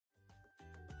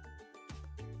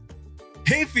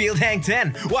Hey, Field Hang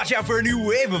 10. Watch out for a new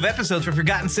wave of episodes for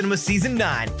Forgotten Cinema Season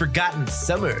 9, Forgotten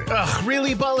Summer. Ugh,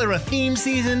 really, Butler? A theme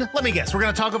season? Let me guess, we're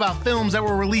going to talk about films that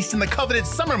were released in the coveted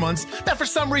summer months that for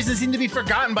some reason seem to be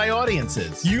forgotten by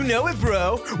audiences. You know it,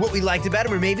 bro. What we liked about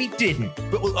them or maybe didn't.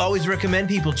 But we'll always recommend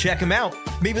people check them out.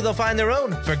 Maybe they'll find their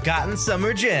own Forgotten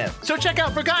Summer gem. So check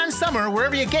out Forgotten Summer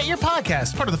wherever you get your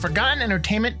podcast, part of the Forgotten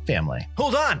Entertainment family.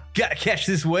 Hold on. Gotta catch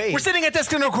this wave. We're sitting at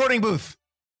desk in a recording booth.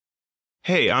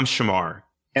 Hey, I'm Shamar.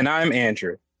 And I'm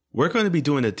Andrew. We're going to be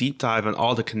doing a deep dive on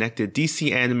all the connected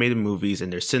DC animated movies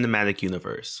and their cinematic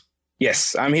universe.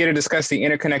 Yes, I'm here to discuss the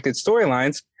interconnected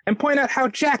storylines and point out how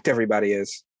jacked everybody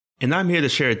is. And I'm here to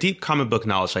share deep comic book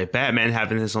knowledge like Batman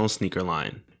having his own sneaker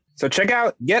line. So check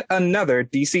out yet another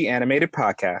DC animated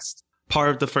podcast. Part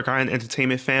of the Forgotten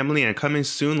Entertainment family and coming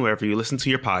soon wherever you listen to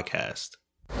your podcast.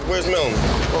 Where's Milne?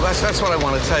 Well, that's what I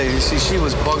want to tell you. You see, she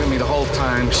was bugging me the whole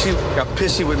time. She got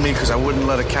pissy with me because I wouldn't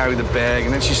let her carry the bag,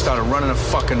 and then she started running her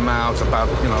fucking mouth about,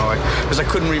 because I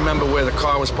couldn't remember where the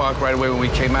car was parked right away when we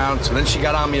came out. So then she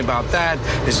got on me about that.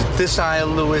 Is it this aisle,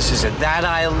 Lewis? Is it that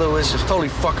aisle, Lewis? It's totally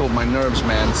fucking with my nerves,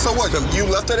 man. So what, you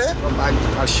left her there?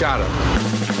 I shot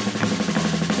her.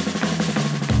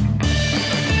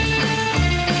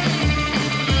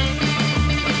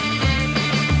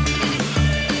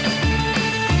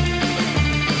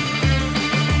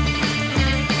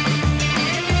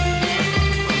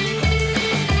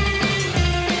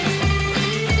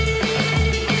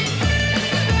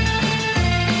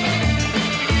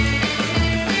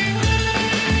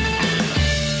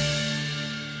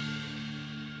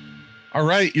 All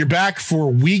right, you're back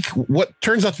for what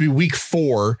turns out to be week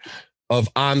 4 of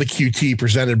On the QT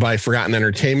presented by Forgotten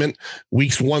Entertainment.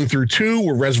 Weeks 1 through 2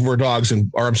 were Reservoir Dogs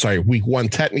week 1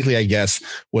 technically, I guess,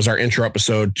 was our intro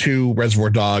episode. 2,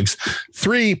 Reservoir Dogs.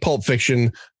 3, Pulp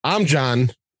Fiction. I'm John.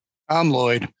 I'm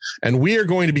Lloyd. And we are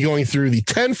going to be going through the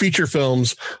 10 feature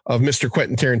films of Mr.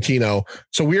 Quentin Tarantino.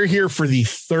 So we're here for the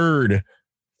 3rd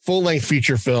full-length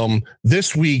feature film.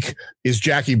 This week is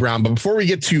Jackie Brown. But before we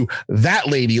get to that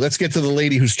lady, let's get to the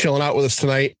lady who's chilling out with us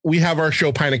tonight. We have our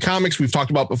show, Pint O'Comics, we've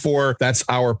talked about before. That's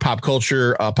our pop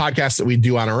culture podcast that we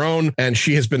do on our own. And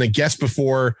she has been a guest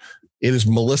before. It is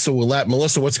Melissa Willette.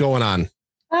 Melissa, what's going on?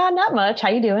 Not much. How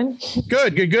you doing?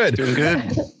 Good. Doing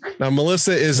good. Now,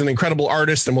 Melissa is an incredible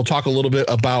artist, and we'll talk a little bit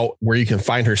about where you can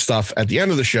find her stuff at the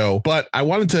end of the show. But I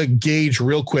wanted to gauge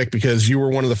real quick, because you were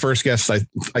one of the first guests I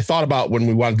thought about when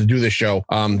we wanted to do this show,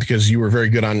 because you were very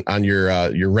good on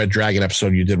your Red Dragon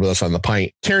episode you did with us on the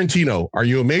Pint. Tarantino, are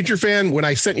you a major fan? When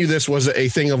I sent you this, was it a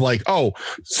thing of like, oh,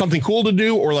 something cool to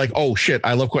do, or like, oh shit,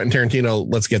 I love Quentin Tarantino,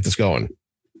 let's get this going?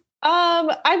 I'm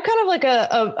kind of like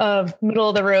a middle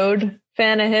of the road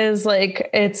fan of his. Like,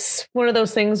 it's one of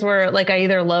those things where like I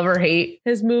either love or hate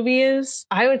his movies.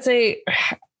 I would say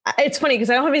it's funny because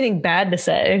I don't have anything bad to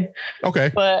say.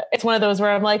 Okay. But it's one of those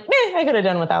where I'm like, I could have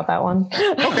done without that one.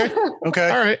 Okay.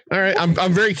 All right.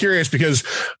 I'm very curious because,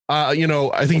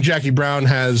 I think Jackie Brown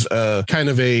has kind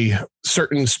of a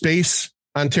certain space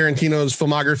on Tarantino's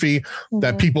filmography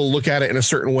that people look at it in a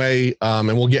certain way. And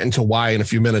we'll get into why in a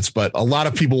few minutes. But a lot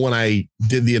of people, when I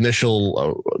did the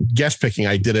initial guest picking,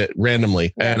 I did it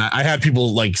randomly. Yeah. And I had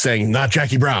people like saying, not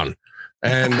Jackie Brown.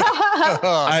 And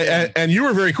and you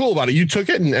were very cool about it. You took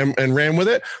it and ran with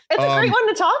it. It's a great one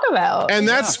to talk about. And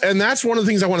that's one of the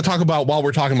things I want to talk about while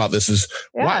we're talking about this is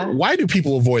why do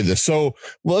people avoid this? So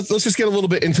let's just get a little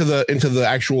bit into the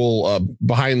actual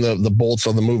behind the bolts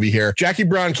of the movie here. Jackie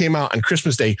Brown came out on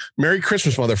Christmas Day. Merry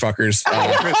Christmas, motherfuckers.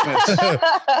 Christmas.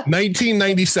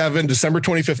 1997, December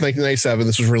 25th, 1997.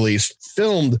 This was released,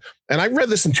 filmed. And I read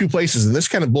this in 2 places, and this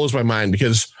kind of blows my mind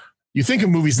because you think of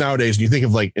movies nowadays and you think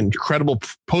of like incredible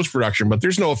post-production, but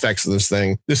there's no effects in this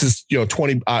thing. This is,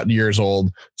 20 odd years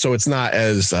old. So it's not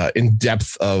as in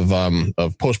depth of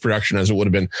post-production as it would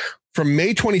have been from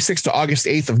May 26th to August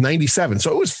 8th of 97.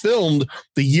 So it was filmed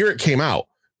the year it came out.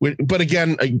 But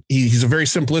again, he's a very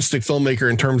simplistic filmmaker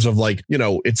in terms of like,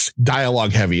 it's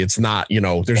dialogue heavy. It's not,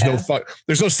 there's no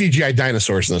CGI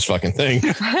dinosaurs in this fucking thing.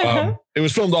 It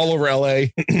was filmed all over LA.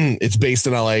 It's based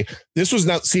in LA. This was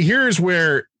not, here's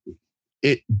where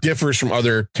it differs from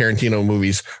other Tarantino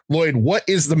movies. Lloyd, what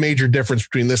is the major difference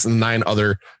between this and the 9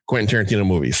 other Quentin Tarantino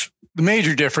movies? The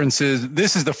major difference is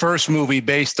this is the first movie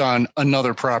based on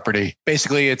another property.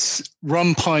 Basically, it's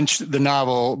Rum Punch, the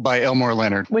novel by Elmore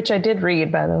Leonard. Which I did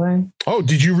read, by the way. Oh,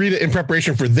 did you read it in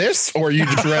preparation for this, or you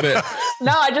just read it?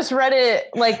 No, I just read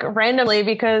it like randomly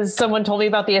because someone told me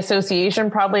about the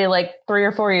association probably like 3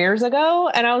 or 4 years ago.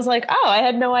 And I was like, oh, I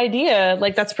had no idea.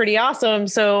 Like, that's pretty awesome.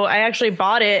 So I actually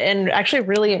bought it and actually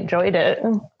really enjoyed it.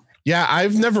 Yeah,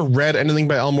 I've never read anything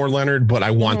by Elmore Leonard, but I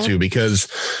want to because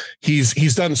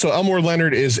he's done. So Elmore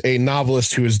Leonard is a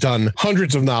novelist who has done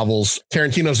hundreds of novels.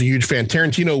 Tarantino's a huge fan.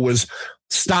 Tarantino was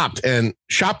stopped and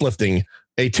shoplifting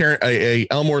a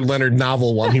Elmore Leonard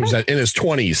novel when he was in his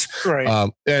 20s.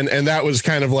 Right. And that was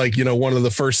kind of like, one of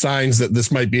the first signs that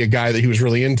this might be a guy that he was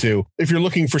really into. If you're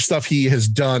looking for stuff he has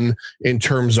done in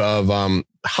terms of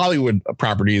Hollywood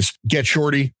properties, Get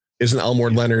Shorty is an Elmore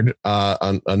Leonard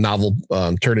a novel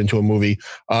turned into a movie.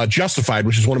 Justified,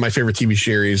 which is one of my favorite TV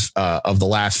series of the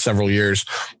last several years,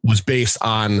 was based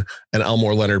on an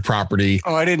Elmore Leonard property.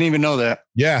 Oh, I didn't even know that.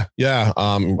 Yeah.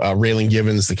 Raylan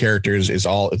Givens, the characters,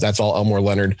 that's all Elmore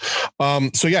Leonard.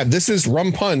 So yeah, this is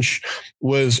Rum Punch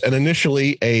was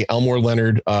initially a Elmore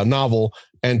Leonard novel,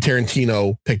 and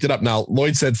Tarantino picked it up. Now,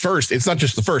 Lloyd said first, it's not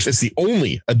just the first, it's the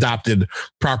only adopted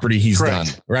property he's done,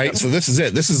 right? Yep. So this is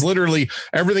it. This is literally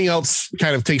everything else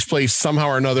kind of takes place somehow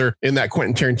or another in that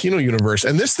Quentin Tarantino universe.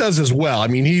 And this does as well. I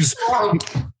mean, he's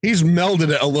melded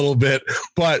it a little bit,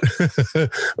 but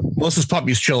Melissa's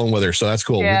puppy's chilling with her. So that's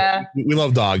cool. Yeah. We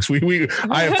love dogs.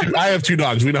 I have two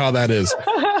dogs. We know how that is.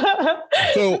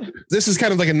 So this is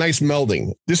kind of like a nice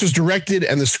melding. This was directed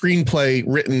and the screenplay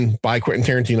written by Quentin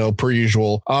Tarantino, per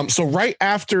usual. So right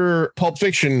after Pulp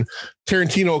Fiction,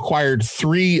 Tarantino acquired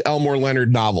 3 Elmore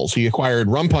Leonard novels. He acquired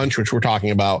Rum Punch, which we're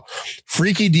talking about,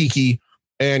 Freaky Deaky,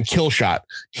 and Kill Shot.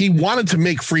 He wanted to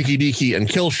make Freaky Deaky and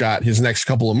Kill Shot his next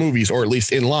couple of movies, or at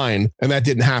least in line, and that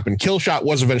didn't happen. Kill Shot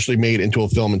was eventually made into a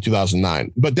film in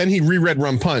 2009, but then he reread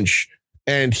Rum Punch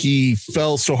and he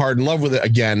fell so hard in love with it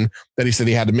again that he said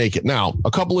he had to make it. Now, a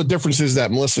couple of differences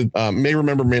that Melissa may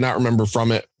remember, may not remember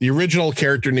from it. The original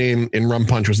character name in Rum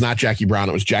Punch was not Jackie Brown.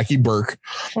 It was Jackie Burke.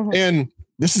 Mm-hmm. And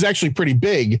this is actually pretty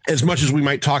big, as much as we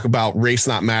might talk about race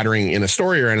not mattering in a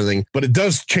story or anything, but it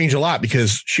does change a lot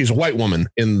because she's a white woman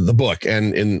in the book.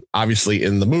 And obviously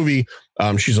in the movie,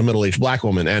 she's a middle-aged black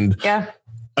woman. And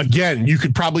again, you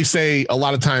could probably say a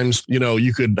lot of times,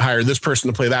 you could hire this person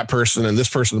to play that person and this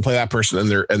person to play that person,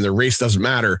 and their race doesn't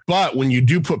matter. But when you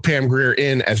do put Pam Grier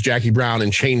in as Jackie Brown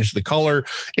and change the color,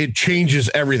 it changes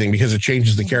everything because it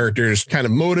changes the characters' kind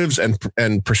of motives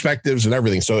and perspectives and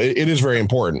everything. So it is very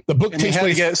important. The book takes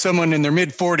place. To get someone in their mid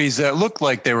 40s that looked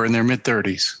like they were in their mid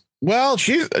 30s. Well,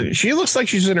 she looks like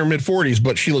she's in her mid 40s,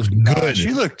 but she looks good.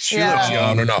 She looks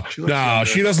young. No,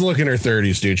 she doesn't look in her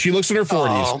 30s, dude. She looks in her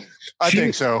 40s. Oh, I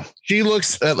think so. She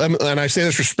looks, and I say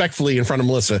this respectfully in front of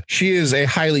Melissa, she is a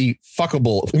highly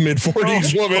fuckable mid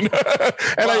 40s woman.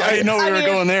 And I didn't know we were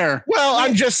going there. Well,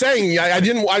 I'm just saying,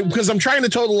 because I'm trying to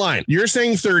toe the line. You're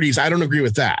saying 30s. I don't agree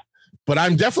with that, but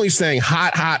I'm definitely saying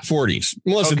hot 40s.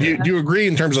 Melissa, do you agree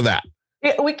in terms of that?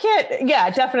 Yeah, we can't.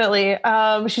 Yeah, definitely.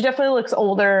 She definitely looks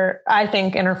older, I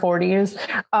think, in her 40s.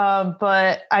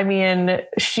 But I mean,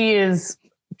 she is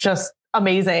just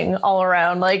amazing all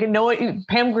around. Like,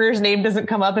 Pam Grier's name doesn't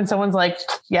come up and someone's like,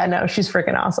 yeah, no, she's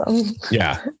freaking awesome.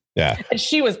 Yeah. And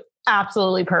she was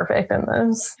absolutely perfect in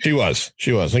this. She was.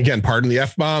 Again, pardon the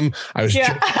F-bomb. I was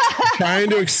trying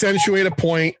to accentuate a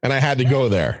point and I had to go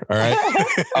there. All right.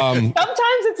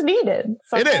 Sometimes it's needed.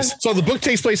 It is. So the book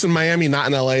takes place in Miami, not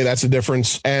in LA. That's a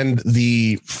difference. And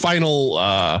the final,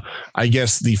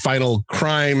 the final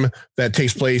crime that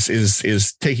takes place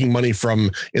is taking money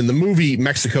from, in the movie,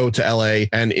 Mexico to LA.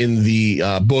 And in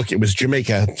the book, it was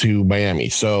Jamaica to Miami.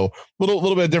 So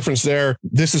little bit of difference there.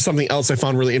 This is something else I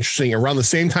found really interesting. Around the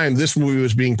same time this movie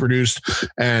was being produced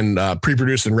and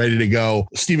pre-produced and ready to go,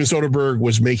 Steven Soderbergh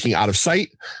was making Out of Sight.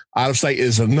 Out of Sight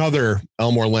is another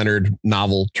Elmore Leonard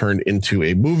novel turned into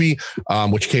a movie,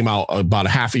 which came out about a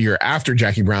half a year after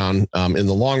Jackie Brown in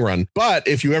the long run. But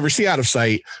if you ever see Out of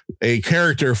Sight, a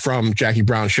character from Jackie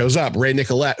Brown shows up. Ray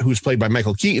Nicolette, who's played by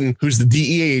Michael Keaton, who's the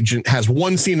DEA agent, has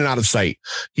one scene in Out of Sight.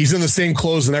 He's in the same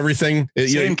clothes and everything.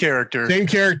 Same character.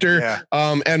 Yeah.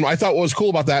 And I thought what was cool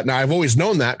about that, now I've always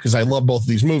known that because I love both of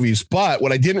these movies, but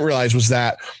what I didn't realize was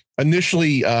that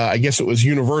initially, I guess it was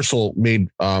Universal made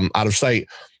Out of Sight.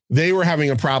 They were having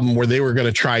a problem where they were going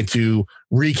to try to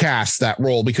recast that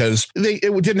role because it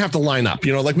didn't have to line up.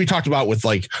 Like we talked about with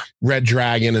like Red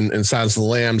Dragon and Silence of the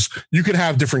Lambs, you could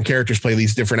have different characters play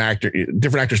these different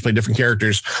actors play different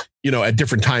characters, at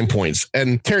different time points.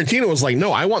 And Tarantino was like,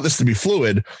 no, I want this to be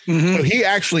fluid. Mm-hmm. So he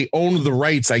actually owned the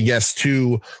rights, I guess,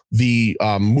 to the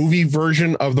movie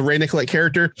version of the Ray Nicolette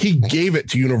character. He gave it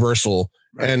to Universal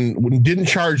and didn't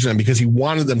charge them because he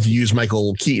wanted them to use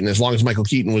Michael Keaton as long as Michael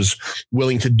Keaton was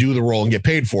willing to do the role and get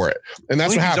paid for it. And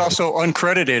that's what happened. He's also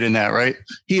uncredited in that, right?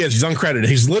 He is. He's uncredited.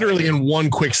 He's literally in one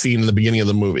quick scene in the beginning of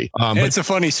the movie. But it's a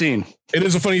funny scene. It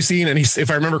is a funny scene, and he's,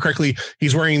 if I remember correctly,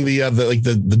 he's wearing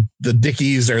the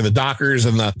Dickies or the Dockers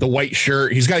and the white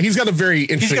shirt. He's got a very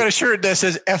interesting. He's got a shirt that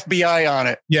says FBI on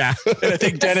it. Yeah, and I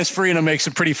think Dennis Farina makes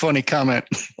a pretty funny comment.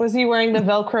 Was he wearing the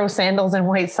Velcro sandals and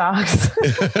white socks?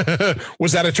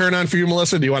 Was that a turn on for you,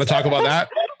 Melissa? Do you want to talk about that?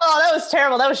 Oh, that was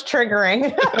terrible. That was triggering.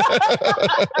 I'm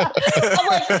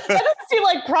like, that doesn't seem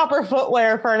like proper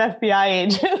footwear for an FBI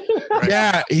agent.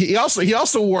 Yeah, he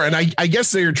also wore, and I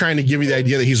guess they're trying to give you the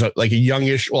idea that he's like a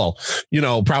youngish, well,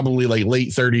 probably like late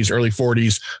 30s, early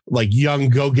 40s, like young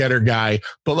go-getter guy.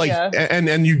 But like,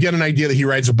 and you get an idea that he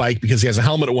rides a bike because he has a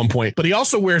helmet at one point. But he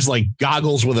also wears like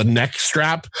goggles with a neck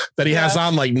strap that he has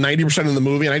on like 90% of the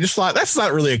movie. And I just thought that's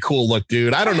not really a cool look,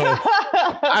 dude. I don't know.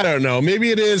 I don't know. Maybe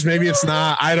it is. Maybe it's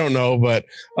not. I don't know. But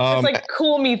it's like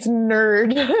cool meets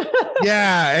nerd.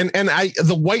 Yeah, and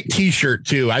the white T-shirt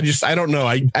too. I don't know.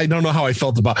 I don't know how I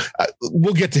felt about.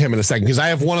 We'll get to him in a second because I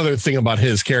have one other thing about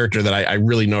his character that I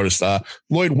really noticed.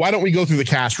 Lloyd, why don't we go through the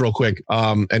cast real quick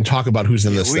and talk about who's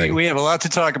in this thing? We have a lot to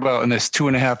talk about in this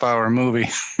 2.5 hour movie.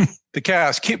 The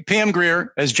cast: Pam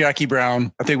Grier as Jackie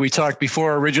Brown. I think we talked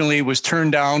before. Originally was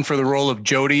turned down for the role of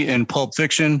Jody in Pulp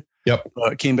Fiction. Yep.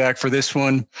 Came back for this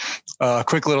one.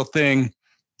 Quick little thing.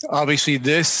 Obviously,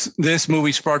 this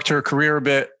movie sparked her career a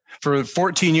bit. For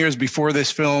 14 years before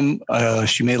this film,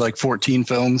 she made like 14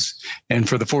 films. And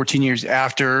for the 14 years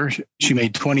after, she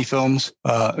made 20 films.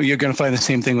 You're going to find the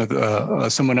same thing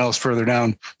with someone else further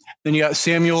down. Then you got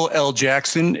Samuel L.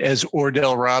 Jackson as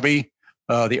Ordell Robbie,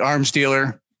 the arms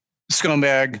dealer.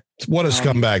 Scumbag. What a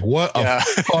scumbag. What a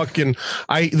fucking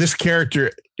this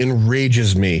character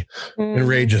enrages me.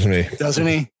 Enrages me. Doesn't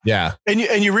he? Yeah. And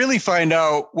you really find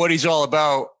out what he's all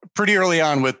about pretty early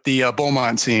on with the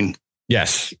Beaumont scene.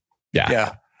 Yes.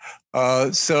 Yeah.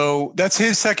 So that's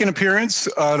his second appearance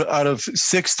out of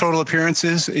 6 total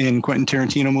appearances in Quentin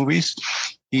Tarantino movies.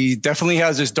 He definitely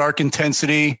has this dark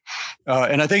intensity.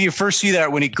 And I think you first see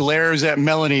that when he glares at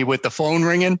Melanie with the phone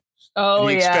ringing. Oh,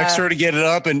 he expects her to get it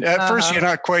up. And at first you're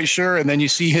not quite sure. And then you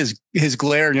see his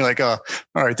glare and you're like, oh,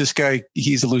 all right, this guy,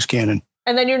 he's a loose cannon.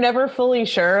 And then you're never fully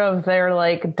sure of their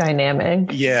like dynamic.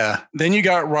 Yeah. Then you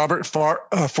got Robert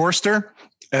Forster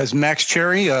as Max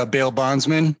Cherry, bail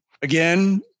bondsman.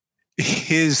 Again,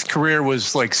 his career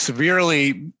was like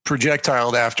severely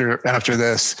projectiled after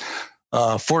this.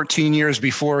 14 years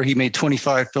before, he made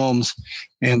 25 films,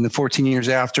 and the 14 years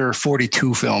after,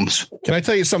 42 films. Can I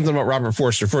tell you something about Robert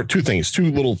Forster? For 2 things,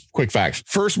 2 little quick facts.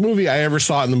 First movie I ever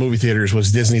saw in the movie theaters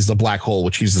was Disney's The Black Hole,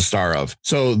 which he's the star of.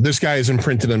 So this guy is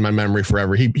imprinted in my memory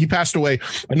forever. He passed away.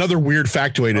 Another weird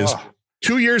factoid is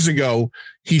 2 years ago,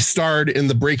 he starred in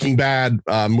the Breaking Bad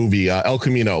movie, El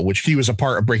Camino, which he was a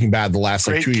part of Breaking Bad the last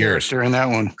like 2 years. Great character in that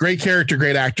one. Great character,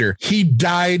 great actor. He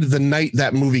died the night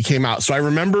that movie came out. So I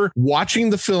remember watching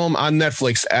the film on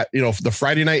Netflix at, the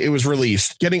Friday night it was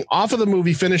released, getting off of the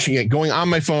movie, finishing it, going on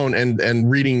my phone and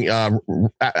reading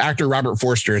actor Robert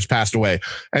Forster has passed away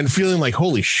and feeling like,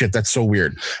 holy shit, that's so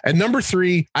weird. And number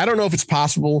 3, I don't know if it's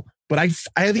possible, but I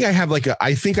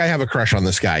think I have a crush on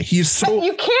this guy. He's so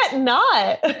you can't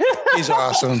not. He's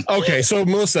awesome. Okay, so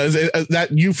Melissa, is it,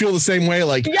 that you feel the same way?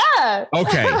 Like, yeah.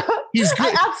 Okay, he's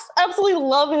good. I absolutely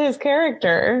love his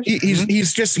character.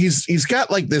 He's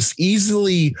got like this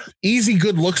easy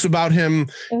good looks about him.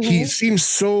 Mm-hmm. He seems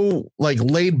so like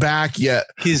laid back, yet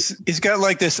he's got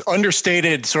like this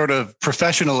understated sort of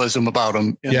professionalism about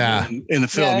him. In the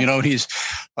film, he's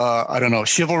I don't know,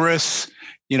 chivalrous.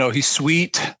 He's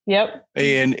sweet. Yep.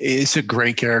 And it's a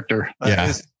great character.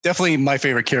 It's definitely my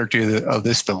favorite character of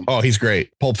this film. Oh, he's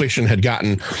great. Pulp Fiction had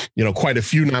gotten, quite a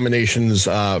few nominations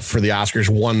for the Oscars,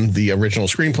 won the original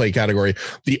screenplay category.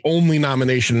 The only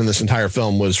nomination in this entire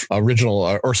film was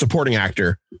original or supporting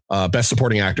actor, best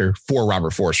supporting actor for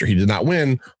Robert Forster. He did not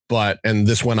win, and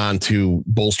this went on to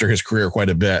bolster his career quite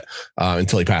a bit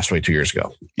until he passed away 2 years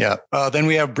ago. Yeah. Then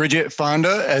we have Bridget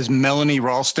Fonda as Melanie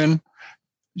Ralston.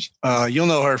 You'll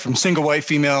know her from Single White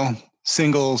Female,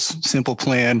 Singles, Simple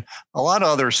Plan, a lot of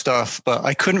other stuff, but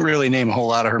I couldn't really name a whole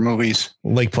lot of her movies.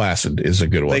 Lake Placid is a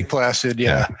good one. Lake Placid,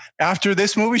 yeah. After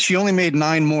this movie, she only made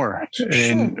 9 more.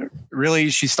 And really,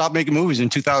 she stopped making movies in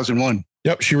 2001.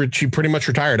 Yep, she pretty much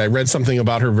retired. I read something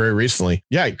about her very recently.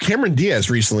 Yeah, Cameron Diaz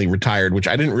recently retired, which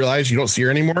I didn't realize. You don't see her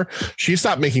anymore. She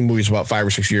stopped making movies about 5 or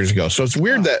 6 years ago. So it's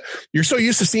weird that you're so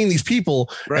used to seeing these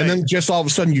people, and then just all of a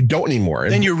sudden you don't anymore.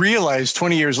 And then you realize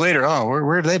 20 years later,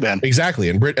 where have they been? Exactly.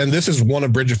 And this is one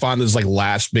of Bridget Fonda's like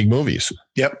last big movies.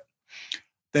 Yep.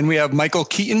 Then we have Michael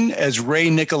Keaton as Ray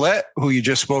Nicolette, who you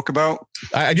just spoke about.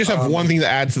 I just have one thing to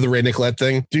add to the Ray Nicolette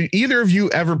thing. Do either of you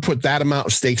ever put that amount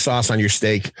of steak sauce on your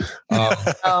steak?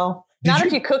 Oh. Not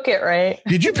if you cook it right.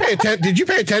 Did you pay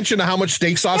attention to how much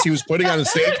steak sauce he was putting on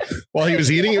his steak while he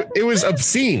was eating it? It was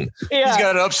obscene. Yeah. He's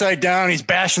got it upside down. He's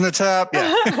bashing the top.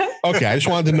 Yeah. Okay, I just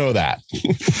wanted to know that.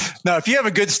 Now, if you have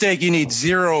a good steak, you need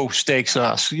 0 steak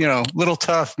sauce. You know, little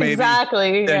tough, maybe.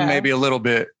 Exactly. Then maybe a little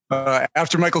bit.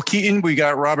 After Michael Keaton, we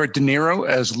got Robert DeNiro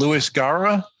as Louis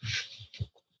Gara.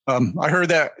 I heard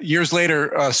that years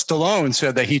later, Stallone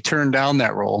said that he turned down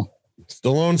that role.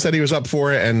 Stallone said he was up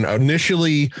for it, and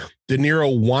initially De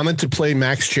Niro wanted to play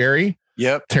Max Cherry.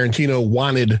 Yep. Tarantino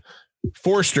wanted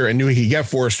Forster and knew he could get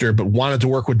Forster, but wanted to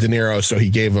work with De Niro, so he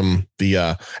gave him the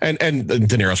and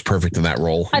De Niro's perfect in that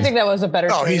role. I think that was a better.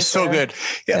 Oh, he's so good.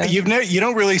 Yeah, you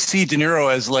don't really see De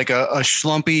Niro as like a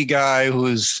schlumpy guy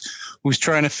who's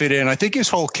trying to fit in. I think his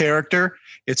whole character,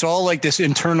 it's all like this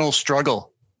internal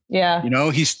struggle. Yeah. You know,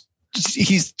 he's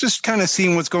just kind of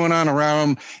seeing what's going on around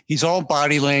him. He's all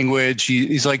body language.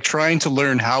 He's like trying to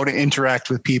learn how to interact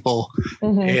with people.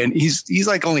 Mm-hmm. And he's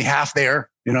like only half there.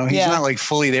 You know, he's not like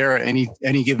fully there at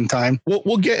any given time.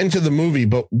 We'll get into the movie,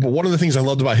 but one of the things I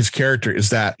loved about his character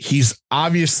is that he's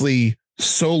obviously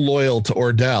so loyal to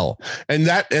Ordell, and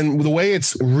the way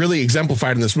it's really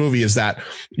exemplified in this movie is that,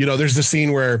 you know, there's the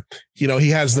scene where, you know, he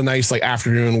has the nice like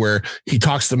afternoon where he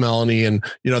talks to Melanie, and,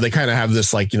 you know, they kind of have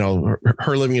this like, you know,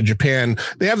 her living in Japan.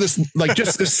 They have this like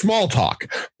just this small talk.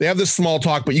 They have this small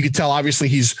talk, but you could tell obviously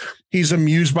he's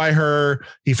amused by her.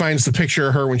 He finds the picture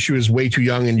of her when she was way too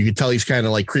young, and you could tell he's kind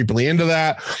of like creepily into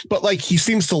that. But like he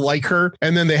seems to like her,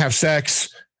 and then they have sex.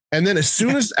 And then as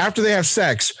soon as after they have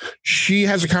sex, she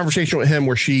has a conversation with him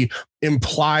where she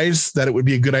implies that it would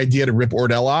be a good idea to rip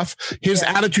Ordell off. His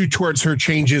attitude towards her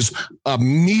changes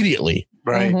immediately.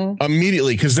 Right. Mm-hmm.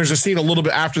 Immediately. Because there's a scene a little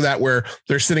bit after that where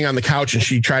they're sitting on the couch and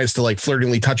she tries to like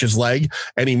flirtingly touch his leg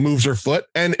and he moves her foot.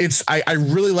 And I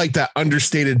really like that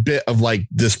understated bit of like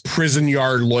this prison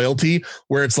yard loyalty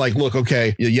where it's like, look,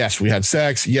 okay, yes, we had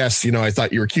sex. Yes. You know, I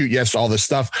thought you were cute. Yes. All this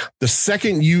stuff. The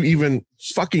second you even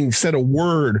fucking said a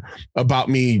word about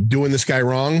me doing this guy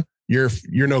wrong, you're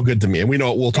no good to me. And we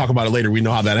know, we'll talk about it later. We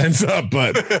know how that ends up,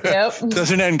 but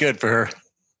doesn't end good for her.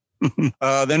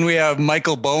 Then we have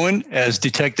Michael Bowen as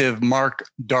Detective Mark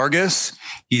Dargus.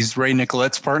 He's Ray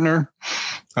Nicolette's partner.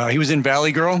 He was in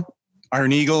Valley Girl,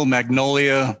 Iron Eagle,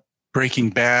 Magnolia, Breaking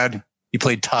Bad. He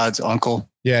played Todd's uncle.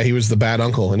 Yeah, he was the bad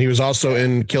uncle. And he was also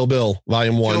in Kill Bill,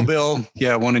 Volume 1. Kill Bill,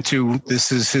 yeah, 1 and 2.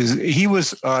 This is he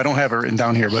was, I don't have it written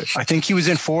down here, but I think he was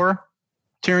in 4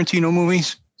 Tarantino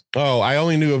movies. Oh, I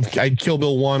only knew of Kill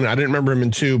Bill 1. I didn't remember him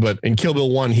in 2, but in Kill Bill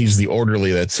 1, he's the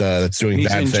orderly that's doing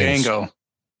bad things. Django.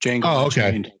 Oh,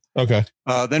 okay. Okay.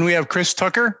 Then we have Chris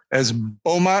Tucker as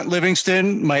Beaumont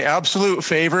Livingston, my absolute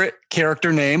favorite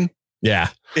character name. Yeah.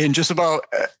 In just about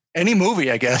any movie,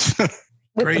 I guess.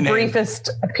 With the briefest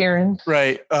appearance.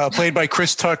 Right. Played by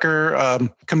Chris Tucker,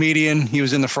 comedian. He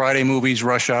was in the Friday movies,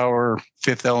 Rush Hour,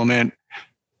 Fifth Element.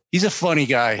 He's a funny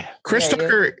guy. Chris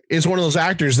Tucker is one of those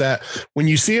actors that when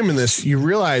you see him in this, you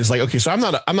realize like, okay, so I'm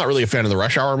not really a fan of the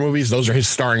Rush Hour movies. Those are his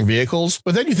starring vehicles.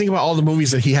 But then you think about all the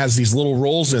movies that he has these little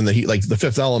roles in that he like The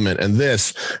Fifth Element and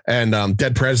this and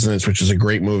Dead Presidents, which is a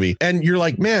great movie. And you're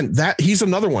like, man, that he's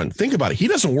another one. Think about it. He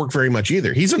doesn't work very much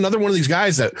either. He's another one of these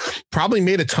guys that probably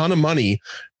made a ton of money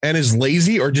and is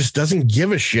lazy or just doesn't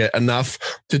give a shit enough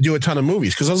to do a ton of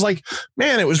movies. Cause I was like,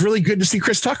 man, it was really good to see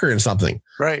Chris Tucker in something.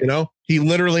 Right. You know, he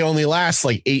literally only lasts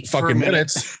like 8 fucking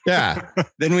minutes. Yeah.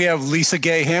 Then we have Lisa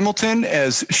Gay Hamilton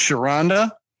as Sharonda.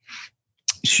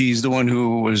 She's the one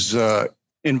who was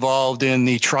involved in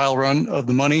the trial run of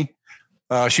the money.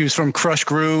 She was from Crush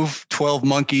Groove, 12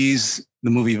 Monkeys,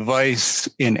 the movie Vice,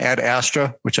 in Ad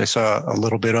Astra, which I saw a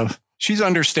little bit of. She's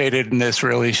understated in this,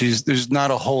 really. There's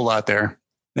not a whole lot there.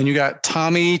 Then you got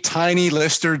Tommy Tiny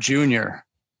Lister Jr.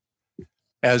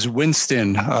 as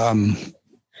Winston.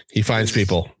 He finds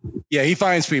people. Yeah, he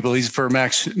finds people. He's for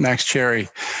Max Cherry.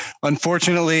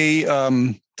 Unfortunately,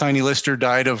 Tiny Lister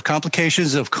died of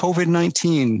complications of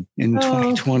COVID-19 in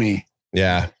 2020.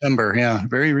 Yeah. September. Yeah,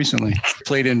 very recently.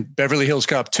 Played in Beverly Hills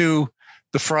Cop 2,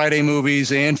 the Friday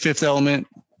movies, and Fifth Element.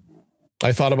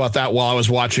 I thought about that while I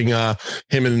was watching him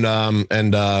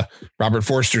and Robert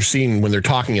Forster scene when they're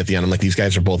talking at the end. I'm like, these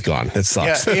guys are both gone. It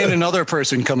sucks. Yeah, and another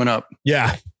person coming up.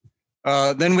 Yeah.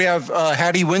 Then we have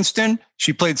Hattie Winston.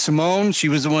 She played Simone. She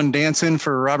was the one dancing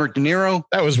for Robert De Niro.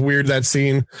 That was weird, that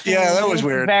scene. Yeah, that was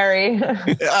weird. Very.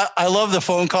 I love the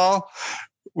phone call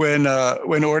when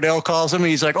Ordell calls him.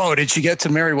 He's like, oh, did she get to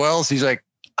Mary Wells? He's like,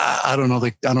 I don't know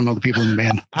the people in the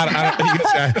band.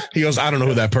 He goes, I don't know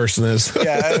who that person is.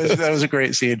 Yeah, that was a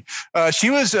great scene. She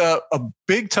was a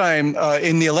big time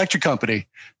in the Electric Company.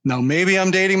 Now, maybe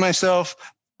I'm dating myself.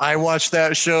 I watched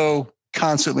that show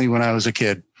constantly when I was a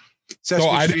kid.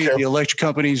 Sesame Street, the Electric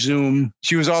Company, Zoom.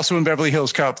 She was also in Beverly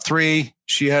Hills Cop 3.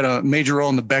 She had a major role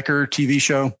in the Becker TV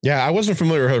show. Yeah, I wasn't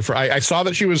familiar with her. I saw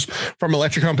that she was from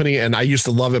Electric Company, and I used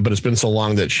to love it, but it's been so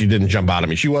long that she didn't jump out at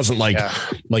me. She wasn't like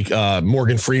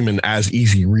Morgan Freeman as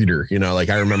Easy Reader, like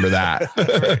I remember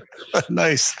that.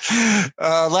 Nice.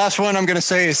 Last one I'm going to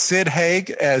say is Sid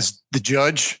Haig as the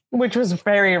judge, which was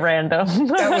very random.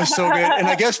 That was so good. And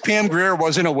I guess Pam Grier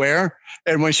wasn't aware.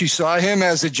 And when she saw him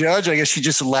as a judge, I guess she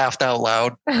just laughed out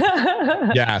loud.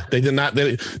 Yeah, they did not.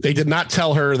 They did not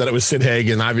tell her that it was Sid Haig,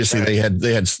 and obviously they had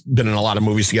been in a lot of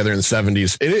movies together in the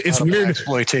 70s. It's weird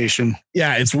exploitation.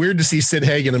 Yeah, it's weird to see Sid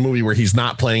Haig in a movie where he's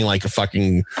not playing like a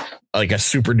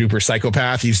super duper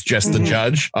psychopath. He's just the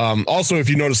judge. Also, if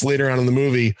you notice later on in the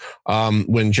movie,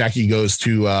 when Jackie goes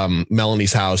to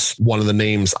Melanie's house, one of the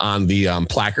names on the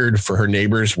placard for her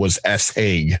neighbors was S.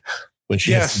 Haig. When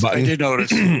she hits the button. I did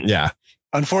notice. Yeah.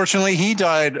 Unfortunately, he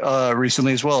died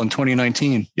recently as well in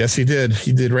 2019. Yes, he did.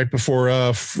 He did right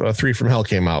before 3 from Hell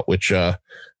came out, which I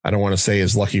don't want to say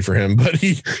is lucky for him, but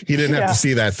he didn't have to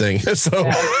see that thing. So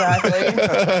exactly.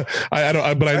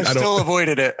 I still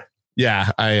avoided it.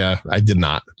 Yeah, I did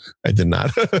not.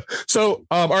 So,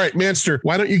 all right, Manster,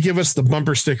 why don't you give us the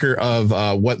bumper sticker of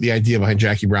what the idea behind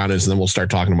Jackie Brown is, and then we'll start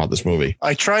talking about this movie.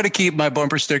 I try to keep my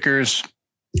bumper stickers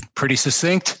pretty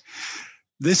succinct.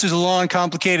 This is a long,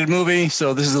 complicated movie,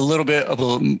 so this is a little bit of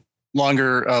a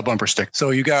longer bumper stick. So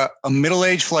you got a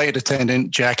middle-aged flight attendant,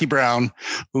 Jackie Brown,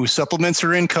 who supplements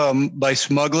her income by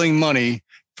smuggling money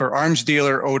for arms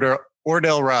dealer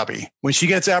Ordell Robbie. When she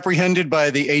gets apprehended by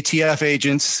the ATF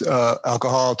agents,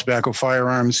 alcohol, tobacco,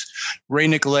 firearms, Ray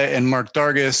Nicolette and Mark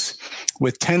Dargus,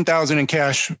 with $10,000 in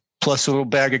cash plus a little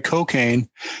bag of cocaine,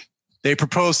 they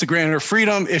propose to grant her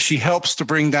freedom if she helps to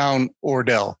bring down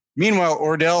Ordell. Meanwhile,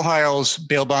 Ordell hires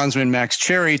bail bondsman Max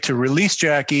Cherry to release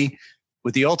Jackie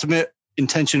with the ultimate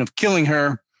intention of killing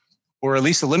her, or at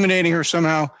least eliminating her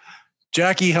somehow.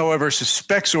 Jackie, however,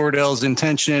 suspects Ordell's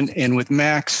intention, and with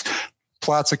Max,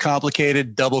 plots a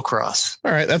complicated double cross.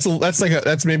 All right,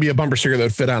 that's maybe a bumper sticker that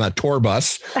would fit on a tour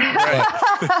bus.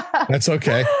 That's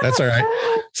okay. That's all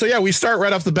right. So yeah, we start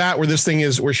right off the bat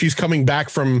where she's coming back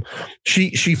from.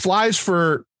 She flies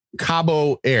for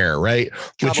Cabo Air, right?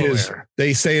 Which is,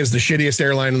 they say, is the shittiest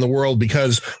airline in the world,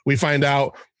 because we find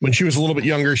out when she was a little bit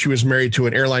younger, she was married to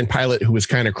an airline pilot who was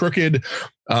kind of crooked.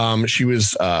 She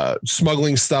was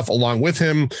smuggling stuff along with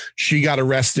him. She got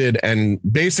arrested and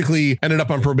basically ended up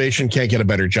on probation. Can't get a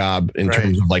better job in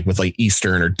terms of with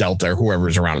Eastern or Delta or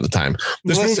whoever's around at the time.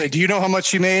 Do you know how much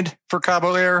she made for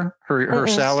Cabo Air? Her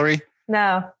salary?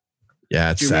 No.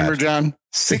 Yeah, it's do you remember, John?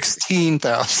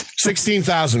 16,000.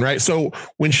 16,000, right? So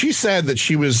when she said that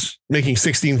she was making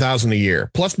 16,000 a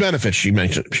year plus benefits, she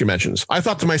mentions, I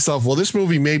thought to myself, well, this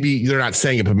movie, maybe they're not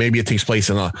saying it, but maybe it takes place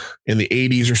in the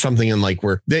 80s or something, and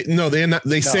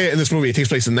they say it in this movie. It takes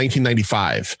place in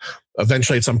 1995.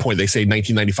 Eventually, at some point, they say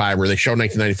 1995, or they show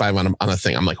 1995 on a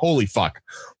thing. I'm like, holy fuck.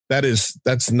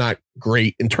 That's not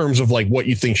great in terms of what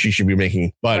you think she should be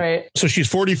making. But So she's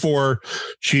 44.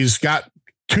 She's got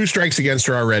 2 strikes against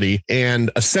her already. And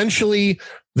essentially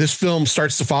this film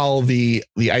starts to follow the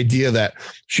idea that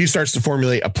she starts to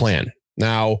formulate a plan.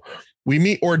 Now we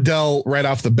meet Ordell right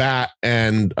off the bat,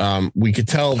 and we could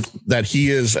tell that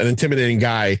he is an intimidating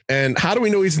guy. And how do we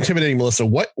know he's intimidating, Melissa?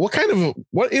 What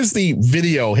is the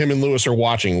video him and Lewis are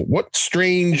watching? What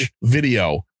strange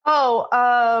video? Oh,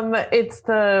 it's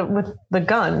with the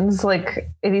guns.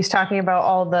 He's talking about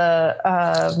all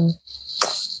the,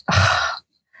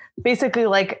 basically,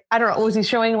 I don't know, was he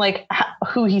showing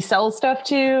who he sells stuff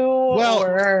to? Well,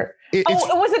 or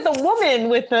was it the woman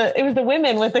with the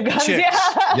women with the guns? Chicks.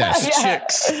 Yeah. Yes.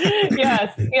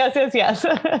 Chicks. Yes.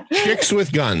 Chicks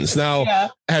with guns. Now,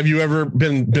 have you ever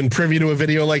been privy to a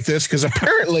video like this? Because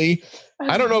apparently,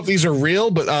 I don't know if these are real,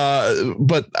 but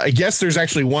I guess there's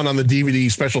actually one on the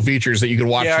DVD special features that you can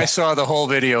watch. Yeah, I saw the whole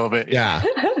video of it. Yeah.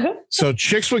 So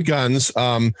chicks with guns.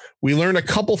 We learn a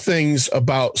couple things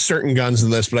about certain guns in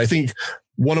this, but I think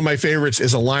one of my favorites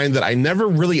is a line that I never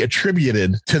really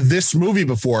attributed to this movie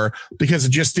before, because it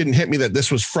just didn't hit me that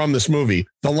this was from this movie.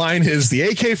 The line is the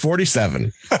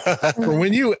AK-47 for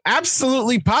when you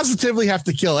absolutely positively have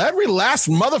to kill every last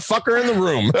motherfucker in the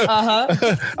room.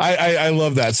 I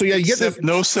love that. So yeah, you get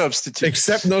no substitutes.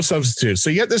 Except no substitutes. So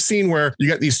you get this scene where you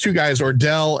got these 2 guys,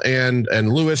 Ordell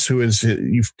and Lewis, who is,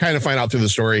 you kind of find out through the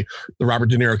story, the Robert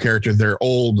De Niro character. They're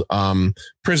old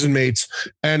prison mates,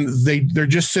 and they're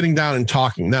just sitting down and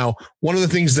talking. Now, one of the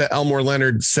things that Elmore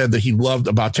Leonard said that he loved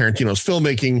about Tarantino's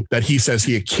filmmaking, that he says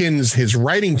he akins his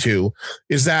writing to,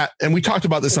 is that, and we talked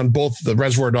about this on both the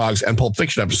Reservoir Dogs and Pulp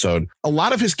Fiction episode, a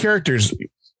lot of his characters,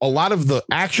 a lot of the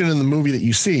action in the movie that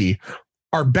you see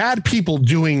are bad people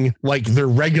doing like their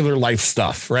regular life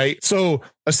stuff, right? So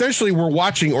essentially we're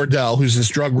watching Ordell, who's this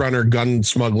drug runner, gun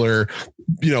smuggler,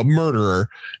 murderer,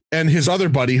 and his other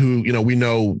buddy who, we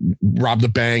know robbed a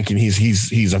bank and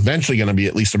he's eventually going to be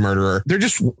at least a murderer. They're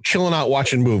just chilling out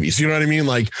watching movies. You know what I mean?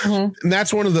 Like, and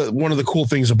that's one of the cool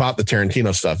things about the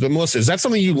Tarantino stuff. But Melissa, is that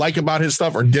something you like about his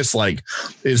stuff or dislike?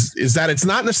 Is that it's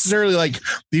not necessarily like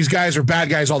these guys are bad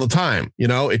guys all the time.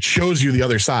 It shows you the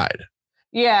other side.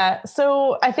 Yeah.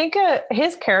 So I think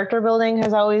his character building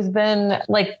has always been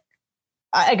like,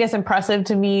 I guess, impressive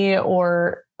to me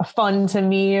or fun to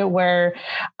me, where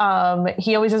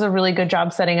he always does a really good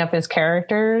job setting up his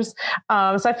characters.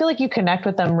 So I feel like you connect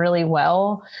with them really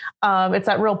well. It's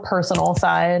that real personal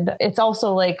side. It's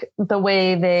also like the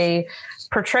way they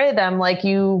portray them, like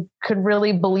you could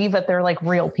really believe that they're like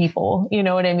real people. You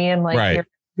know what I mean? Like right.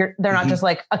 They're not just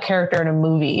like a character in a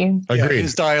movie. Yeah,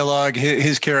 his dialogue,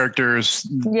 his characters,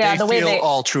 they feel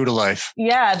all true to life.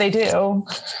 Yeah, they do.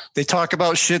 They talk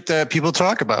about shit that people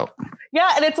talk about.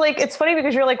 Yeah, and it's funny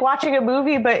because you're like watching a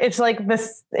movie, but it's like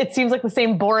this. It seems like the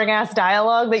same boring ass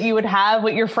dialogue that you would have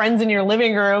with your friends in your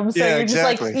living room. So you're just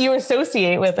like you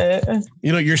associate with it.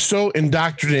 You're so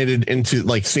indoctrinated into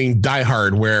like seeing Die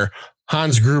Hard, where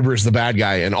Hans Gruber is the bad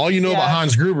guy. And all you know about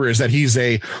Hans Gruber is that he's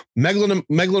a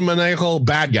megalomaniacal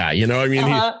bad guy. You know what I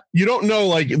mean? You don't know,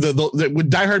 like, would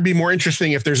Die Hard be more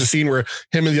interesting if there's a scene where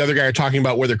him and the other guy are talking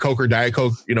about whether Coke or Diet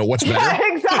Coke, what's better?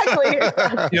 Yeah, exactly.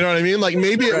 You know what I mean? Like,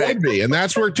 maybe it would be. And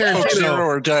that's where Tarantino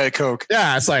or Diet Coke.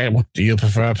 Yeah. It's like, do you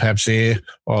prefer Pepsi?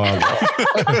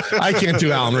 I can't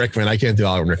do Alan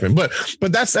Rickman. But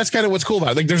that's kind of what's cool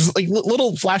about it. Like, there's like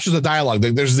little flashes of dialogue.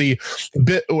 Like, there's the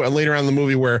bit later on in the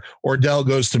movie where Ordell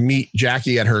goes to meet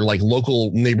Jackie at her like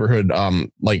local neighborhood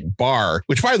like bar,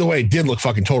 which by the way did look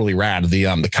fucking totally rad.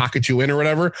 The Cockatoo Inn or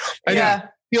whatever. And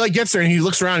he like gets there and he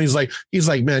looks around. He's like,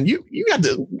 man, you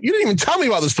didn't even tell me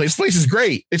about this place. This place is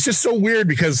great. It's just so weird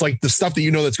because like the stuff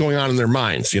that that's going on in their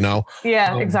minds,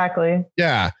 Yeah, exactly.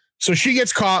 Yeah. So she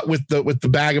gets caught with the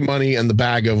bag of money and the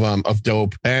bag of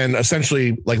dope. And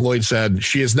essentially, like Lloyd said,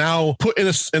 she is now put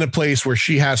in a place where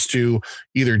she has to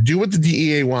either do what the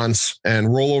DEA wants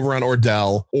and roll over on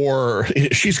Ordell, or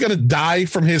she's going to die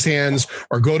from his hands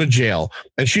or go to jail.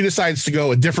 And she decides to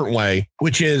go a different way,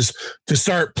 which is to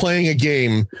start playing a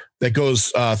game that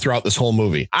goes throughout this whole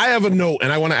movie. I have a note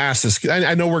and I want to ask this.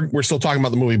 I know we're still talking about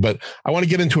the movie, but I want to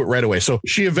get into it right away. So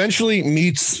she eventually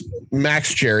meets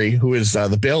Max Cherry, who is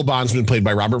the bail bondsman played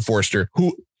by Robert Forster,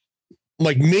 who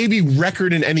like maybe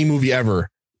record in any movie ever,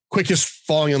 quickest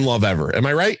falling in love ever. Am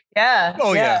I right? Yeah.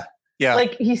 Oh yeah. Yeah.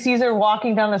 Like he sees her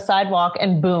walking down the sidewalk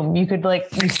and boom, you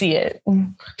see it.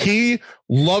 He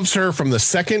loves her from the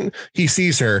second he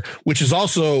sees her, which is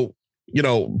also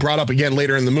brought up again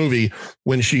later in the movie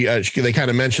when they kind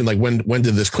of mentioned like when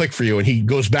did this click for you, and he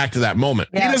goes back to that moment.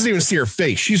 He doesn't even see her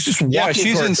face. She's just walking.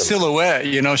 She's in silhouette.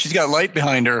 She's got light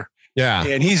behind her. Yeah,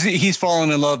 and he's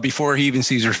fallen in love before he even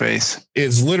sees her face.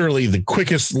 It's literally the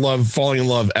quickest falling in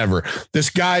love ever. This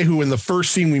guy who in the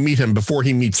first scene we meet him before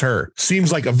he meets her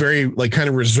seems like a very like kind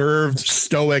of reserved,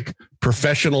 stoic,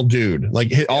 professional dude.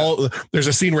 Like there's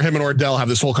a scene where him and Ordell have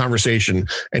this whole conversation,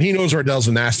 and he knows Ordell's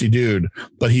a nasty dude,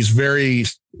 but he's very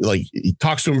like he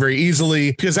talks to him very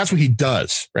easily because that's what he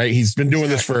does, right? He's been doing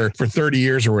this for 30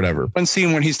 years or whatever. One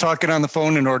scene when he's talking on the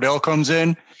phone and Ordell comes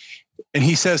in and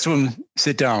he says to him,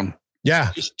 "Sit down."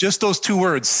 Yeah. Just those two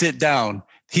words, sit down.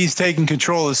 He's taking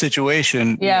control of the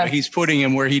situation. Yeah. He's putting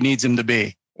him where he needs him to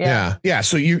be. Yeah.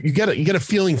 So you get a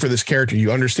feeling for this character.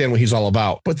 You understand what he's all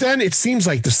about. But then it seems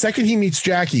like the second he meets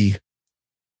Jackie,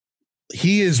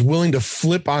 he is willing to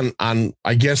flip on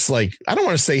I guess like I don't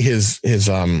want to say his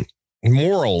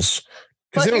morals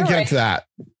because they don't get into that.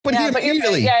 But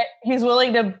he's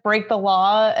willing to break the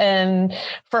law and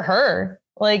for her.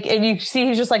 Like, and you see,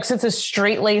 he's just like such a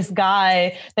straight laced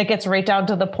guy that gets right down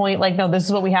to the point. Like, no, this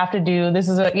is what we have to do. This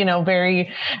is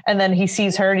and then he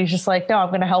sees her and he's just like, no, I'm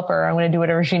going to help her. I'm going to do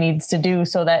whatever she needs to do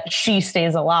so that she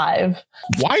stays alive.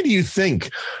 Why do you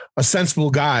think a sensible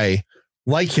guy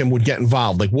like him would get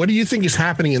involved? Like, what do you think is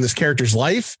happening in this character's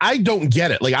life? I don't get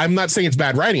it. Like, I'm not saying it's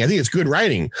bad writing. I think it's good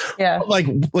writing. Yeah. Like,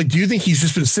 do you think he's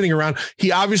just been sitting around?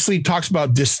 He obviously talks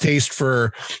about distaste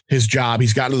for his job.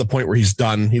 He's gotten to the point where he's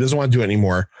done. He doesn't want to do it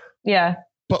anymore. Yeah.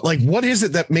 But like, what is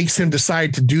it that makes him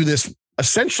decide to do this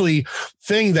essentially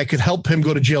thing that could help him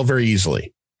go to jail very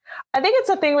easily? I think it's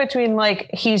a thing between like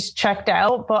he's checked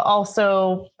out, but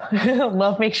also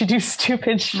love makes you do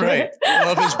stupid shit. Right.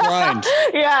 Love is blind.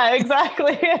 Yeah,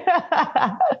 exactly.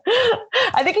 I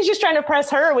think he's just trying to press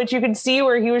her, which you can see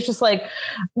where he was just like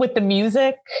with the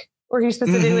music, where he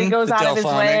specifically goes out of his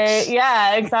way.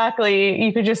 Yeah, exactly.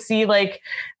 You could just see like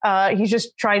he's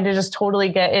just trying to just totally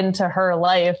get into her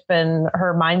life and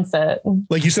her mindset.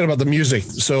 Like you said about the music.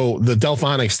 So the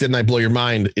Delphonics, Didn't I Blow Your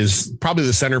Mind, is probably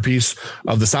the centerpiece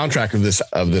of the soundtrack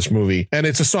of this movie. And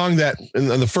it's a song that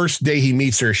on the first day he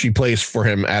meets her, she plays for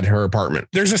him at her apartment.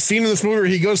 There's a scene in this movie where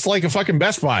he goes to like a fucking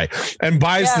Best Buy and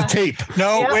buys the tape.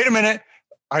 No, wait a minute.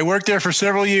 I worked there for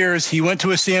several years. He went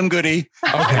to a Sam Goody.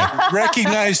 Okay.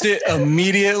 Recognized it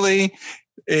immediately,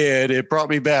 and it brought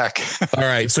me back. All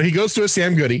right. So he goes to a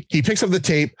Sam Goody. He picks up the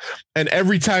tape, and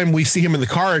every time we see him in the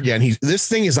car again, this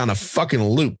thing is on a fucking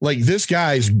loop. Like, this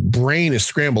guy's brain is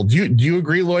scrambled. Do you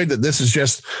agree, Lloyd, that this is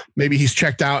just maybe he's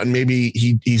checked out and maybe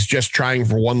he's just trying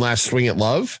for one last swing at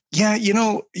love? Yeah,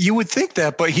 you would think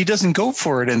that, but he doesn't go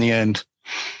for it in the end.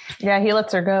 Yeah, he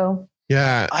lets her go.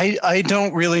 Yeah. I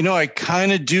don't really know. I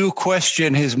kind of do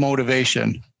question his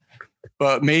motivation,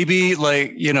 but maybe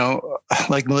like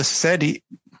Melissa said,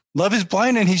 love is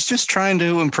blind and he's just trying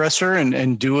to impress her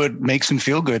and do what makes him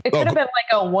feel good. It could have been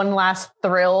like a one last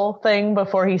thrill thing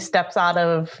before he steps out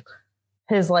of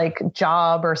his like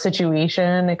job or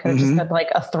situation. It could have just been like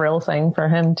a thrill thing for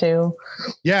him too.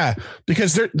 Yeah,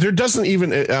 because there doesn't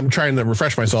even, I'm trying to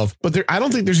refresh myself, but I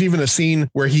don't think there's even a scene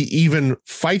where he even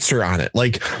fights her on it.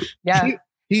 Like, yeah.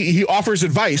 He offers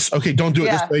advice. Okay, don't do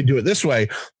it this way, do it this way.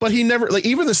 But he never, like,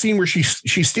 even the scene where she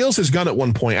steals his gun at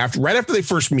one point right after they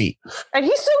first meet. And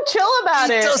he's so chill about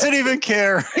it. He doesn't even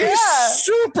care. He's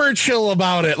super chill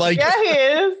about it. Like, yeah, he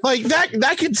is. Like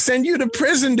that could send you to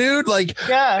prison, dude. Like,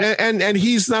 yeah. And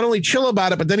he's not only chill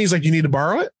about it, but then he's like, you need to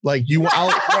borrow it. Like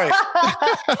right.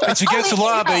 It's against the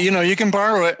law, but you can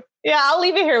borrow it. Yeah, I'll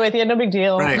leave it here with you. No big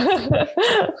deal. Right.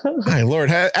 My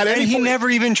Lord. He never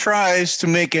even tries to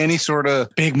make any sort of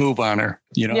big move on her.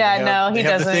 Yeah, he doesn't. They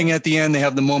have the thing at the end. They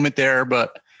have the moment there,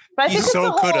 but I think he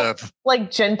so could have. Like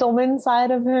gentleman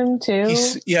side of him too.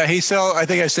 He's so. I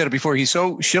think I said it before. He's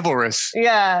so chivalrous.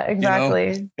 Yeah,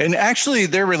 exactly. And actually,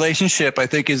 their relationship, I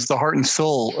think, is the heart and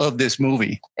soul of this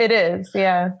movie. It is.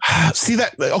 Yeah. See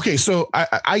that? Okay, so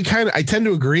I tend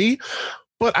to agree.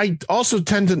 But I also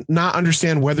tend to not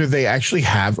understand whether they actually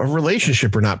have a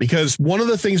relationship or not, because one of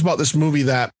the things about this movie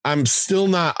that I'm still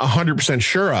not 100%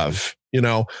 sure of,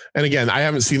 and again, I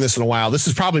haven't seen this in a while. This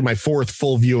is probably my fourth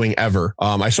full viewing ever.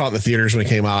 I saw it in the theaters when it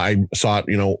came out. I saw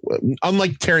it,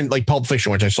 unlike Pulp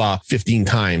Fiction, which I saw 15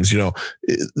 times,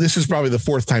 this is probably the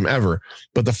fourth time ever,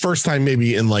 but the first time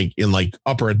maybe in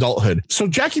upper adulthood. So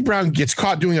Jackie Brown gets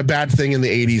caught doing a bad thing in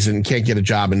the 80s and can't get a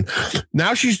job. And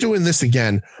now she's doing this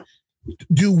again.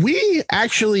 Do we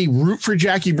actually root for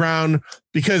Jackie Brown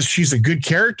because she's a good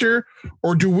character,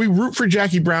 or do we root for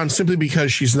Jackie Brown simply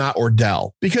because she's not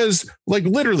Ordell? Because like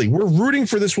literally we're rooting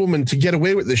for this woman to get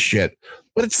away with this shit,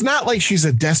 but it's not like she's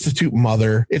a destitute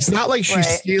mother. It's not like she's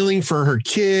stealing for her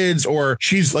kids, or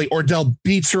she's like Ordell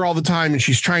beats her all the time and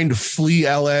she's trying to flee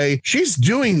LA. She's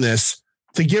doing this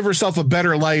to give herself a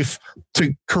better life,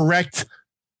 to correct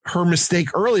her mistake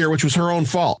earlier, which was her own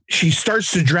fault. She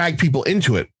starts to drag people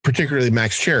into it, particularly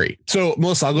Max Cherry. So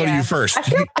Melissa, I'll go to you first.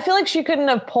 I feel like she couldn't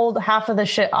have pulled half of the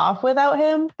shit off without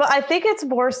him, but I think it's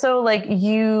more so like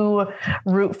you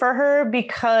root for her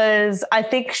because I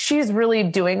think she's really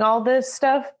doing all this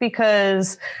stuff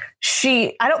because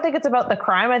I don't think it's about the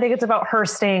crime. I think it's about her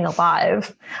staying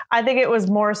alive. I think it was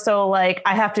more so like,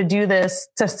 I have to do this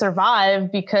to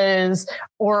survive because,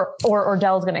 or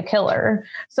Ordell's going to kill her.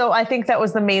 So I think that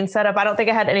was the main setup. I don't think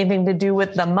it had anything to do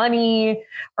with the money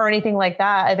or anything like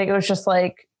that. I think it was just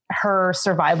like her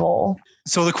survival.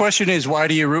 So the question is, why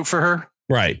do you root for her?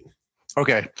 Right.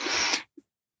 Okay.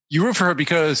 You root for her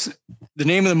because the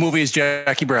name of the movie is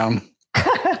Jackie Brown.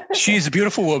 She's a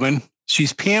beautiful woman.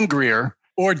 She's Pam Grier.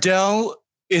 Ordell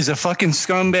is a fucking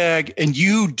scumbag, and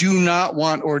you do not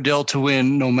want Ordell to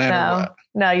win no matter what.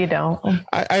 No, you don't.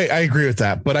 I agree with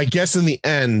that. But I guess in the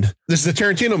end, this is a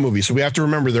Tarantino movie, so we have to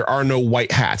remember there are no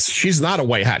white hats. She's not a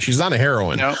white hat. She's not a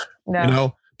heroine.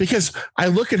 No. Because I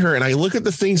look at her and I look at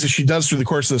the things that she does through the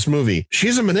course of this movie.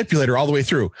 She's a manipulator all the way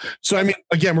through. So, I mean,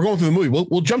 again, we're going through the movie.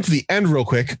 We'll jump to the end real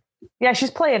quick. Yeah,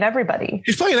 she's playing everybody.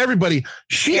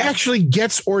 She actually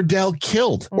gets Ordell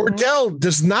killed. Ordell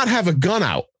does not have a gun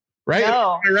out. right?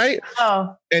 No. Right?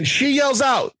 Oh. And she yells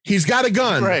out, he's got a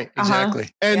gun. Right, exactly.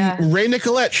 And Ray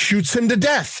Nicolette shoots him to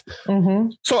death.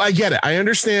 Mm-hmm. So I get it. I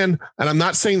understand. And I'm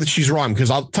not saying that she's wrong,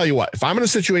 because I'll tell you what, if I'm in a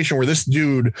situation where this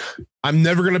dude, I'm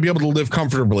never going to be able to live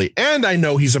comfortably, and I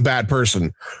know he's a bad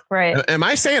person. Right. Am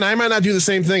I saying I might not do the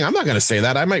same thing? I'm not going to say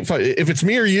that. I might, if it's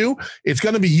me or you, it's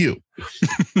going to be you.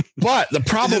 But the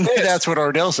problem is that's what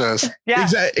Ordell says. Yeah.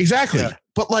 Exactly. Yeah.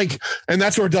 But and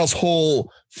that's Ordell's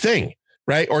whole thing.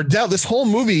 Right. Ordell, this whole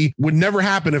movie would never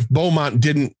happen if Beaumont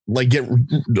didn't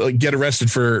get arrested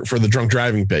for the drunk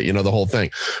driving bit, the whole thing.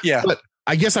 Yeah. But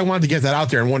I guess I wanted to get that out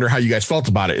there and wonder how you guys felt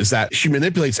about it, is that she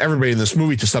manipulates everybody in this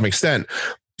movie to some extent.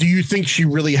 Do you think she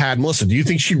really had, Melissa, do you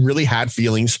think she really had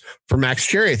feelings for Max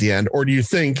Cherry at the end? Or do you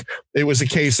think it was a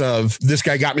case of, this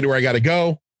guy got me to where I got to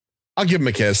go, I'll give him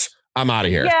a kiss, I'm out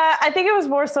of here? Yeah, I think it was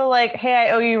more so like, hey, I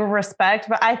owe you respect.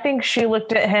 But I think she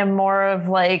looked at him more of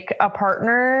like a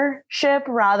partnership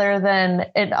rather than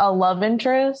a love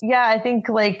interest. Yeah, I think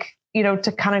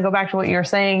to kind of go back to what you're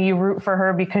saying, you root for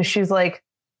her because she's like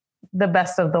the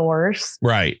best of the worst.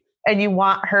 Right. And you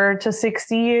want her to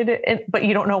succeed, but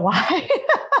you don't know why.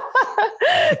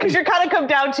 Because you're kind of come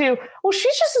down to, well,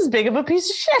 she's just as big of a piece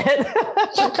of shit.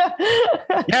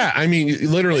 Yeah, I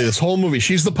mean, literally, this whole movie,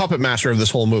 she's the puppet master of this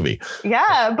whole movie.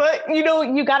 Yeah, but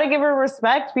you got to give her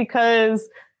respect, because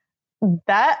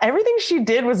that everything she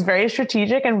did was very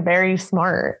strategic and very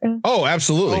smart. Oh,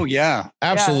 absolutely. Oh, yeah.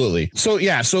 Absolutely.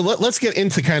 Yeah. So let's get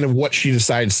into kind of what she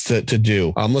decides to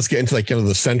do. Let's get into kind of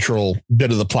the central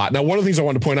bit of the plot. Now, one of the things I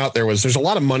wanted to point out there was there's a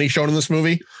lot of money shown in this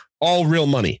movie, all real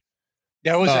money.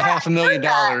 That was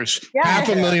 $500,000. Yeah.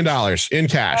 $500,000 in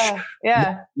cash.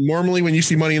 Yeah. Normally, when you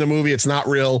see money in a movie, it's not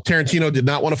real. Tarantino did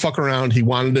not want to fuck around. He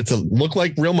wanted it to look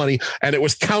like real money, and it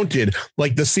was counted.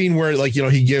 Like the scene where,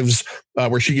 he gives,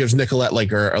 where she gives Nicolette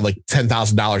or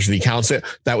 $10,000, and he counts it.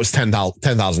 That was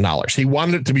 $10,000. He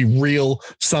wanted it to be real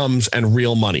sums and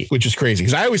real money, which is crazy.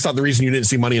 Because I always thought the reason you didn't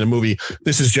see money in a movie,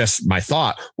 this is just my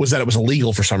thought, was that it was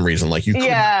illegal for some reason. Like you couldn't.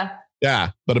 Yeah.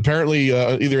 Yeah, but apparently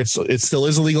either it still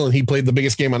is illegal and he played the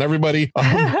biggest game on everybody.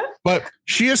 But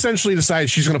she essentially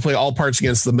decides she's going to play all parts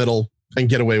against the middle and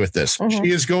get away with this. Mm-hmm. She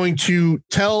is going to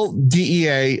tell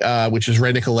DEA, which is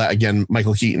Ray Nicolette, again,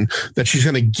 Michael Keaton, that she's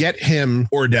going to get him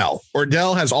Ordell.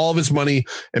 Ordell has all of his money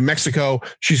in Mexico.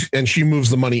 She moves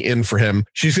the money in for him.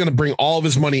 She's going to bring all of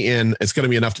his money in. It's going to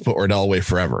be enough to put Ordell away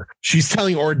forever. She's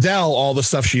telling Ordell all the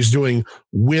stuff she's doing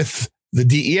with the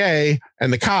DEA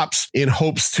and the cops in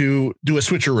hopes to do a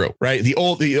switcheroo, right? The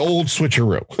old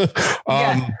switcheroo.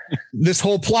 This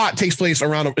whole plot takes place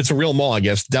around, it's a real mall, I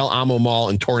guess, Del Amo Mall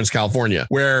in Torrance, California,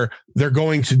 where they're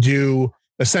going to do,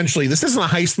 essentially, this isn't a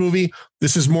heist movie.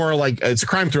 This is more like, it's a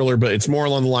crime thriller, but it's more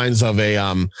along the lines of a,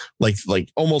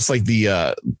 almost like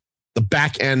the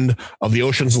back end of the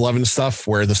Ocean's 11 stuff,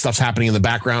 where the stuff's happening in the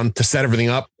background to set everything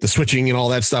up, the switching and all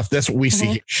that stuff. That's what we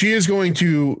see. She is going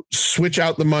to switch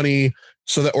out the money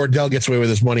so that Ordell gets away with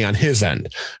his money on his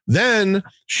end. Then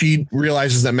she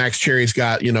realizes that Max Cherry's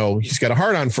got, he's got a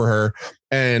hard on for her,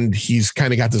 and he's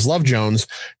kind of got this Love Jones,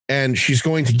 and she's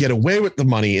going to get away with the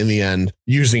money in the end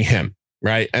using him.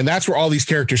 Right. And that's where all these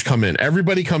characters come in.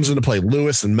 Everybody comes into play,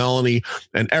 Lewis and Melanie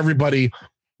and everybody.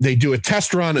 They do a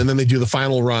test run, and then they do the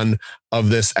final run of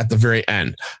this at the very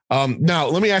end. Now,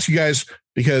 let me ask you guys,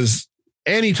 because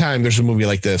anytime there's a movie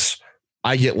like this,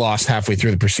 I get lost halfway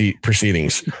through the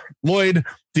proceedings. Lloyd,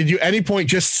 did you at any point,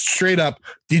 just straight up,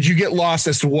 did you get lost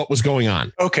as to what was going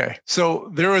on? Okay.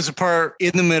 So there was a part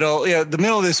in the middle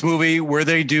of this movie where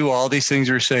they do all these things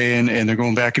you're saying, and they're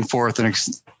going back and forth. And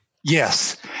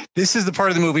yes, this is the part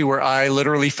of the movie where I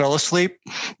literally fell asleep.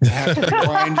 I had to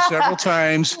rewind several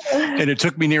times, and it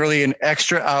took me nearly an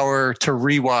extra hour to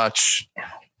rewatch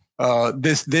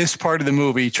this part of the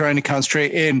movie, trying to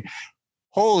concentrate in.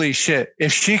 Holy shit.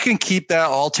 If she can keep that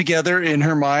all together in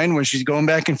her mind when she's going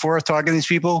back and forth talking to these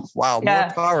people, wow,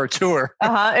 more power to her.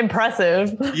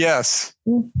 Impressive. Yes.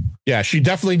 Yeah, she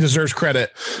definitely deserves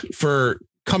credit for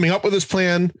coming up with this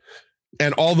plan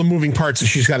and all the moving parts that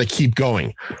she's got to keep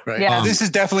going. Right. Yeah. This is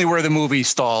definitely where the movie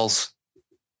stalls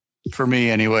for me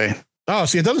anyway. Oh,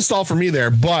 see, it doesn't stall for me there,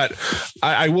 but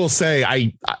I will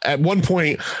say at one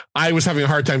point I was having a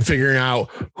hard time figuring out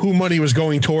who money was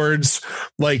going towards.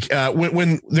 Like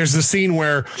when there's the scene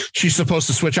where she's supposed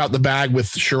to switch out the bag with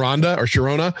Sharona,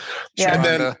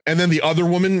 and then the other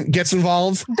woman gets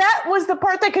involved. That was the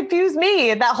part that confused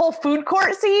me. That whole food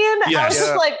court scene. Yes. I was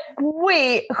just like,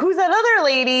 wait, who's that other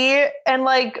lady? And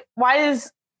like, why is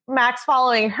Max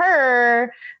following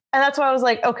her? And that's why I was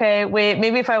like, okay, wait,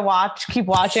 maybe if I keep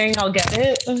watching, I'll get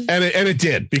it. And it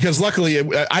did, because luckily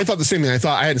I thought the same thing. I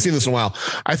thought I hadn't seen this in a while.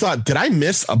 I thought, did I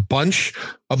miss a bunch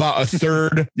about a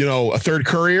third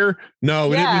courier? No,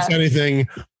 we didn't miss anything.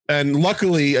 And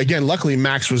luckily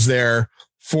Max was there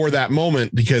for that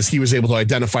moment, because he was able to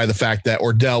identify the fact that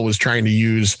Ordell was trying to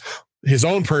use his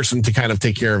own person to kind of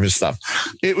take care of his stuff.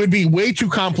 It would be way too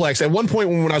complex. At one point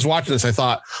when I was watching this, I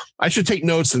thought I should take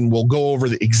notes and we'll go over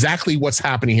exactly what's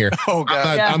happening here. Oh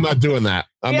God. I'm not doing that.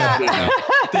 I'm not doing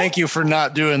that. Thank you for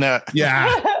not doing that.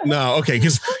 Yeah, no. Okay.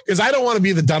 Cause I don't want to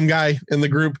be the dumb guy in the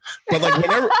group, but like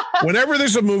whenever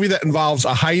there's a movie that involves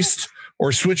a heist or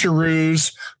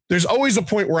switcheroos, there's always a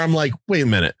point where I'm like, wait a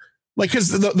minute. Like, because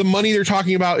the money they're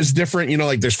talking about is different.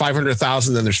 Like there's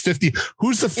 500,000, then there's 50.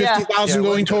 Who's the 50,000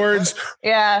 going towards?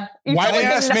 Yeah. Why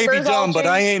ass may be dumb, but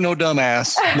I ain't no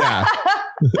dumbass. Yeah.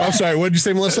 I'm sorry. What did you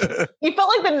say, Melissa? You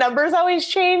felt like the numbers always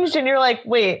changed, and you're like,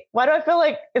 wait, why do I feel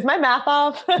like, is my math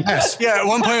off? Yes. Yeah. At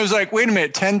one point, it was like, wait a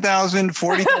minute, 10,000,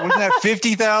 40,000, wasn't that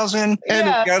 50,000? And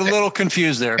got a little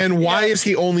confused there. And why is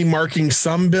he only marking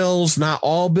some bills, not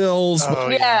all bills? Oh,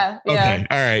 yeah. Okay.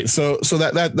 All right. So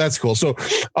that's cool. So,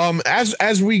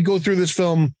 as we go through this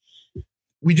film,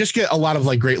 we just get a lot of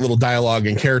like great little dialogue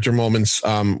and character moments.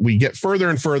 We get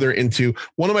further and further into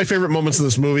one of my favorite moments of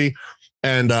this movie.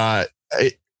 And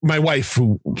my wife,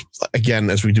 who, again,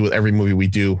 as we do with every movie we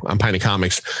do on Pint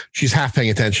O'Comics, she's half paying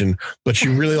attention, but she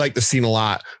really liked the scene a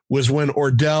lot, was when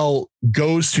Ordell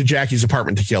goes to Jackie's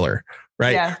apartment to kill her.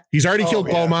 Right. Yeah. He's already killed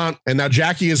Beaumont, and now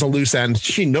Jackie is a loose end.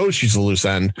 She knows she's a loose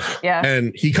end. Yeah.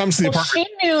 And he comes to the apartment.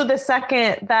 She knew the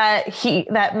second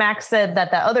that Max said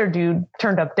that other dude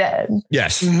turned up dead.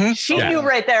 Yes. Mm-hmm. She knew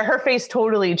right there. Her face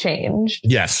totally changed.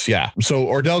 Yes. Yeah. So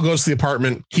Ordell goes to the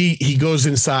apartment. He goes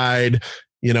inside,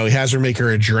 he has her make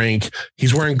her a drink.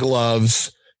 He's wearing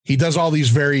gloves. He does all these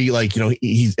very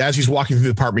as he's walking through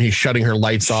the apartment, he's shutting her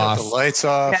lights off. The lights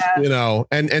off. Yeah.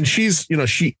 And she's,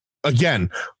 she,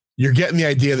 again, you're getting the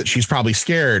idea that she's probably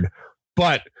scared,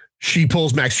 but she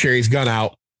pulls Max Cherry's gun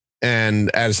out,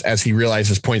 and as he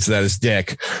realizes, points it at his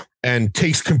dick and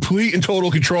takes complete and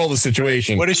total control of the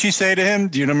situation. What did she say to him?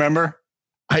 Do you remember?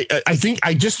 I think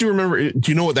I just do remember. Do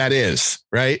you know what that is?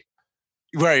 Right.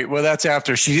 Right. Well, that's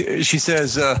after she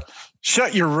says,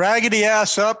 shut your raggedy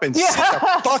ass up and sit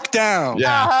the fuck down.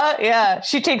 Yeah. Yeah.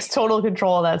 She takes total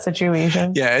control of that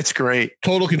situation. Yeah, it's great.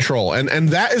 Total control. And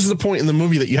that is the point in the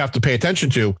movie that you have to pay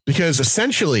attention to, because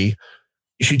essentially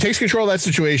she takes control of that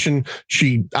situation.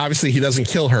 He doesn't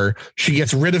kill her. She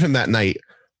gets rid of him that night.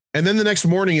 And then the next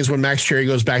morning is when Max Cherry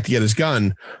goes back to get his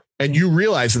gun. And you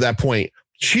realize at that point,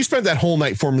 she spent that whole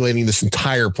night formulating this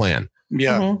entire plan.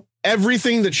 Yeah. Mm-hmm.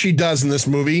 Everything that she does in this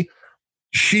movie,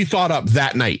 she thought up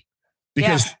that night,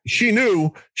 because she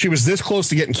knew she was this close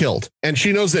to getting killed. And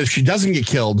she knows that if she doesn't get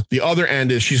killed, the other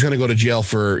end is she's going to go to jail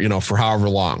for however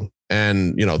long.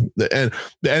 And,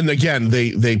 and again,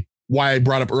 they why I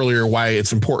brought up earlier, why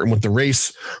it's important with the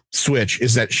race switch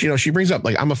is that, she brings up,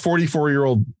 like, I'm a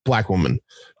 44-year-old black woman,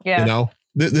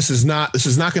 This is not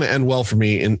going to end well for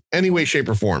me in any way, shape,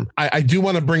 or form. I do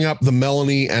want to bring up the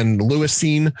Melanie and Lewis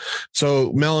scene.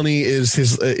 So Melanie is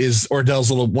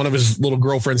Ordell's one of his little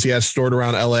girlfriends he has stored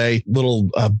around LA, little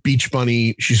beach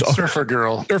bunny. She's surfer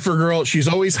girl. She's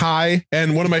always high.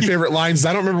 And one of my favorite lines,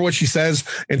 I don't remember what she says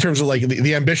in terms of like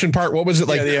the ambition part. What was it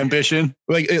like? Yeah, the ambition.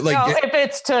 If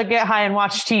it's to get high and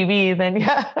watch TV, then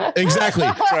yeah. Exactly.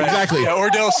 Right. Exactly. Yeah,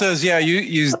 Ordell says,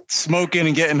 you smoking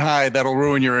and getting high, that'll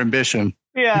ruin your ambition.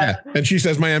 Yeah. And she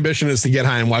says, my ambition is to get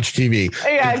high and watch TV.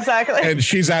 Yeah, exactly. And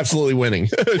she's absolutely winning.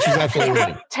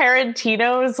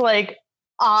 Tarantino's like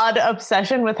odd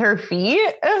obsession with her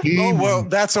feet. Oh, well,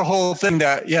 that's a whole thing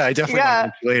that, I definitely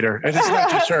want to later. And it's not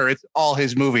just her, it's all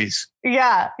his movies.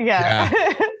 Yeah.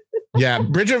 Yeah,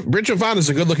 Bridget Fonda is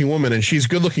a good looking woman, and she's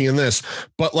good looking in this.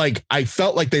 But like, I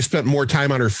felt like they spent more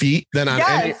time on her feet than on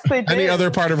any other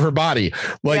part of her body.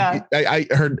 Like, I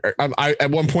heard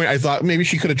at one point I thought maybe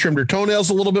she could have trimmed her toenails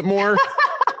a little bit more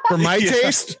for my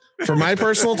taste, for my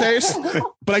personal taste.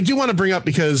 But I do want to bring up,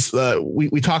 because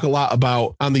we talk a lot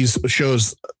about on these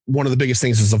shows. One of the biggest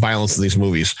things is the violence of these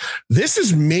movies. This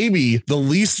is maybe the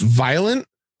least violent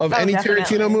of any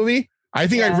Tarantino movie. I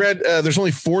think I read there's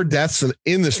only 4 deaths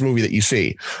in this movie that you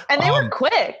see. And they were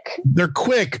quick. They're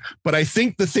quick. But I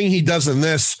think the thing he does in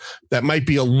this that might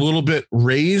be a little bit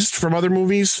raised from other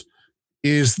movies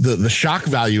is the shock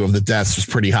value of the deaths is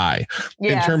pretty high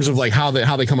in terms of like how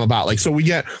they come about. Like, so we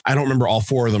get, I don't remember all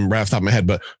 4 of them right off the top of my head,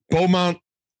 but Beaumont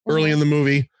early in the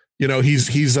movie, he's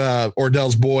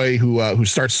Ordell's boy who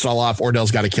starts us all off.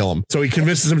 Ordell's got to kill him. So he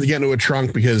convinces him to get into a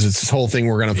trunk because it's this whole thing.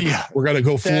 We're going to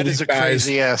go fool these guys. That is a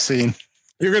crazy ass scene.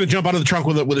 you're going to jump out of the trunk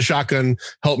with a shotgun,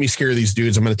 help me scare these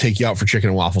dudes. I'm going to take you out for chicken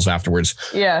and waffles afterwards.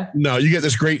 Yeah. No, you get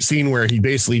this great scene where he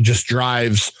basically just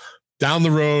drives down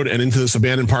the road and into this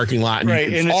abandoned parking lot. And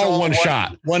it's all one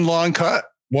shot. One long cut.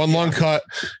 One long cut,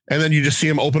 and then you just see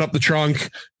him open up the trunk.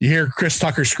 You hear Chris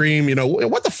Tucker scream,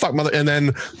 what the fuck, mother? And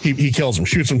then he kills him,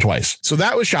 shoots him twice. So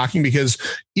that was shocking because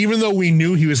even though we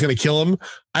knew he was going to kill him,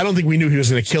 I don't think we knew he was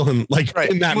going to kill him in that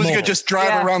moment. He was going to just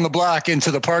drive around the block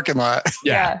into the parking lot.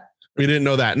 Yeah. We didn't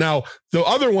know that. Now, the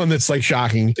other one that's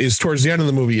shocking is towards the end of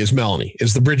the movie is Melanie,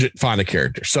 is the Bridget Fonda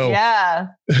character. So yeah.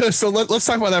 So let's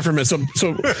talk about that for a minute.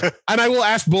 So, and I will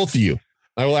ask both of you.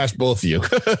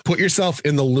 Put yourself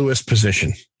in the Lewis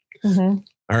position. Mm-hmm.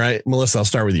 All right, Melissa, I'll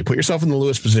start with you. Put yourself in the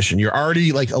Lewis position. You're already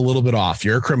a little bit off.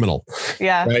 You're a criminal.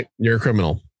 Yeah. Right. You're a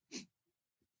criminal.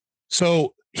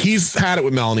 So he's had it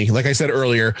with Melanie. Like I said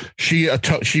earlier, she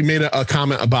made a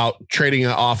comment about trading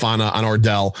off on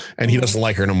Ordell, and he doesn't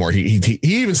like her no more. He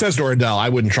even says to Ordell, I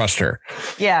wouldn't trust her.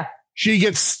 Yeah. She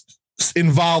gets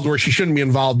involved where she shouldn't be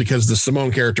involved because the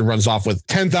Simone character runs off with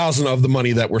 10,000 of the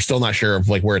money that we're still not sure of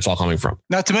where it's all coming from.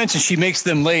 Not to mention she makes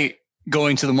them late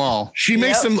going to the mall. She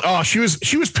makes them. Oh, she was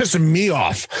pissing me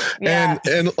off. Yeah.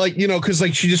 And cause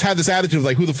she just had this attitude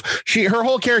of her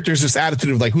whole character is this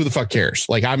attitude of who the fuck cares?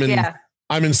 I'm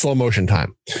in slow motion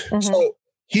time. Mm-hmm. So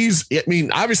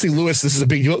obviously Lewis, this is a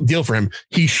big deal for him.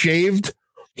 He shaved,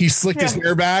 he slicked his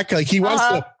hair back. He wants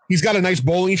to. He's got a nice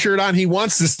bowling shirt on. He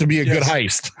wants this to be a good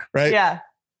heist, right? Yeah.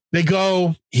 They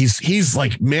go, he's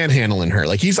manhandling her.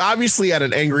 He's obviously at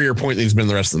an angrier point than he's been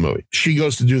the rest of the movie. She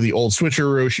goes to do the old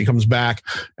switcheroo. She comes back.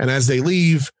 And as they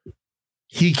leave,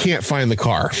 he can't find the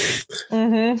car.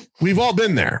 Mm-hmm. We've all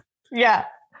been there. Yeah.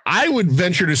 I would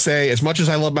venture to say, as much as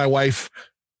I love my wife,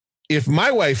 if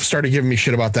my wife started giving me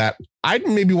shit about that, I'd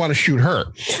maybe want to shoot her.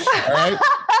 All right.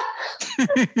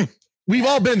 We've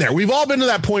all been there. We've all been to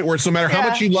that point where it's no matter how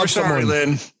much you love someone.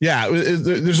 Lynn. Yeah.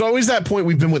 There's always that point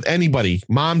we've been with anybody,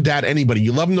 mom, dad, anybody.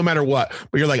 You love them no matter what,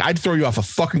 but you're I'd throw you off a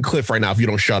fucking cliff right now if you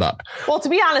don't shut up. Well, to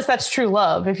be honest, that's true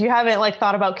love. If you haven't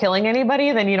thought about killing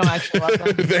anybody, then you don't actually love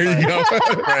them. There you go.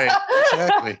 Right.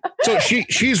 Exactly. So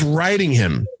she's riding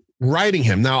him.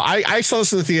 Now, I saw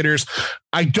this in the theaters.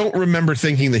 I don't remember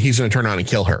thinking that he's going to turn on and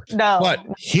kill her. No. But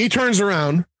he turns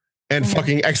around and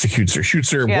fucking executes her, shoots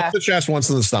her once in the chest, once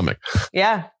in the stomach.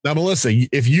 Yeah. Now, Melissa,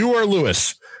 if you are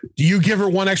Lewis, do you give her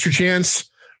one extra chance,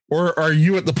 or are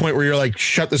you at the point where you're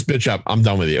shut this bitch up? I'm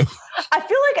done with you. I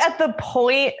feel at the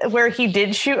point where he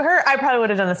did shoot her, I probably would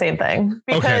have done the same thing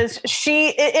because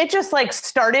it just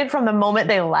started from the moment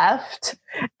they left,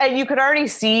 and you could already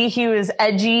see he was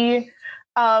edgy.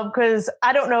 Because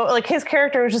I don't know, his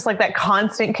character was just that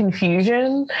constant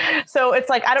confusion. So it's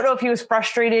I don't know if he was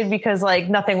frustrated because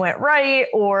nothing went right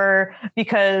or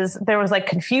because there was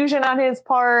confusion on his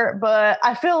part, but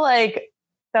I feel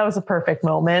that was a perfect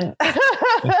moment.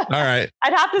 All right.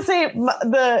 I'd have to say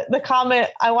the comment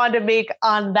I wanted to make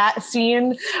on that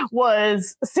scene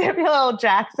was Samuel L.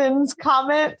 Jackson's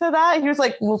comment to that. He was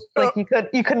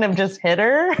you couldn't have just hit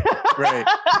her. Right.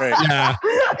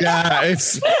 Yeah.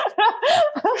 It's.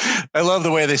 I love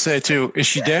the way they say it too. Is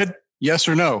she dead? Yes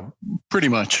or no? Pretty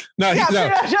much. No.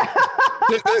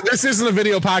 This isn't a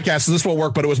video podcast, so this won't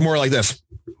work. But it was more like this.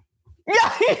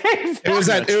 Yeah, exactly.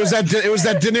 It was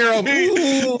that DeNiro.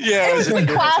 Yeah, it was the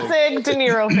classic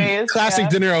DeNiro face. Classic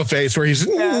DeNiro face where he's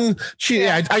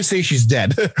I say she's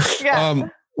dead. Yeah.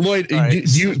 Lloyd, right.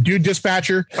 do you dispatch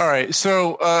her? All right.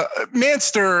 So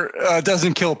Manster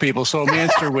doesn't kill people, so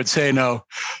Manster would say no.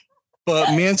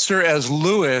 But Manster as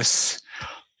Lewis,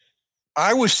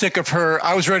 I was sick of her.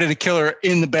 I was ready to kill her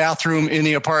in the bathroom in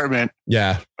the apartment.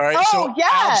 Yeah. All right.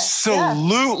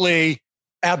 Absolutely.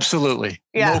 Absolutely.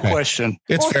 Yeah. No question.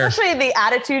 It's fair. Especially the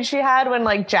attitude she had when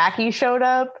Jackie showed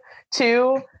up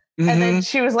too. Mm-hmm. And then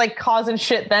she was causing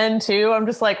shit then too. I'm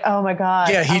just oh my God.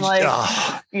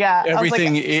 Yeah.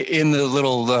 Everything in the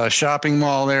little shopping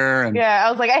mall there. And I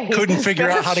was I couldn't figure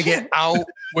out how to get out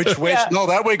which way. No,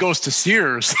 that way goes to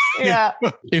Sears. Yeah.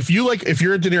 If you're a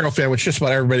De Niro fan, which just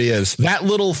about everybody is, that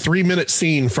little 3-minute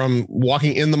scene from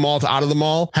walking in the mall to out of the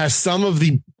mall has some of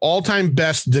the all-time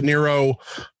best De Niro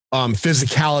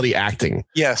physicality acting.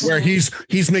 Yes. Where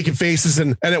he's making faces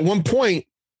and at one point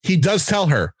he does tell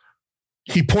her,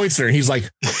 he points at her and he's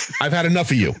I've had enough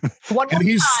of you. One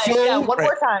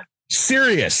more time.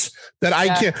 Serious that I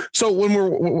can't. So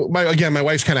when my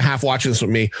wife's kind of half watching this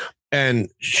with me and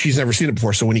she's never seen it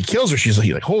before. So when he kills her, she's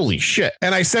like, holy shit.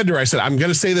 And I said to her, I'm going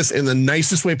to say this in the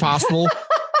nicest way possible.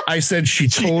 I said she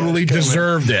totally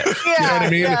deserved it. Yeah, you know what I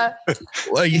mean? Yeah.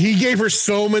 He gave her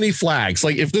so many flags.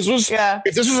 If this was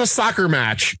a soccer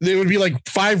match, there would be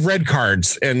 5 red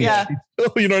cards and you know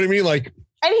what I mean?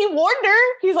 And he warned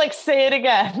her. He's like, say it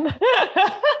again.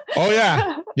 Oh,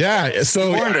 yeah. Yeah.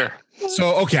 So, Warned her.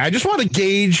 So, okay, I just want to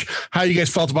gauge how you guys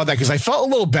felt about that, because I felt a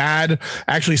little bad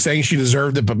actually saying she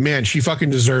deserved it, but man, she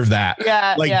fucking deserved that.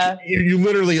 Yeah. Like you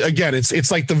literally, again, it's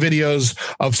like the videos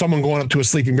of someone going up to a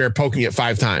sleeping bear, poking it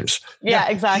 5 times. Yeah,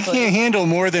 exactly. He can't handle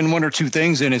more than 1 or 2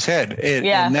 things in his head.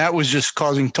 And that was just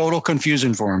causing total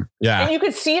confusion for him. Yeah. And you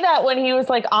could see that when he was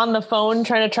like on the phone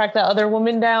trying to track the other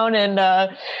woman down, and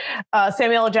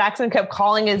Samuel L. Jackson kept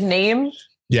calling his name.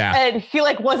 Yeah. And he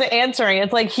like wasn't answering.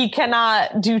 It's like he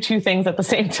cannot do 2 things at the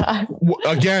same time.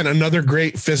 Again, another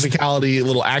great physicality,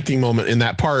 little acting moment in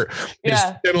that part.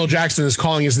 Yeah. Samuel Jackson is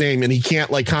calling his name and he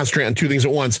can't like concentrate on 2 things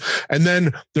at once. And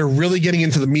then they're really getting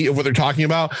into the meat of what they're talking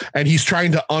about. And he's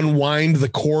trying to unwind the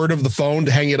cord of the phone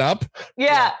to hang it up.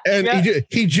 Yeah. And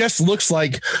he just looks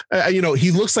like,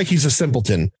 he looks like he's a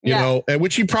simpleton, you know, and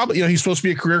which he probably, he's supposed to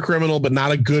be a career criminal, but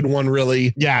not a good one,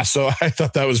 really. Yeah. So I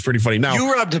thought that was pretty funny. Now,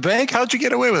 you robbed a bank? How'd you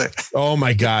get away with it? Oh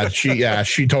my God.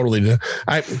 She totally did.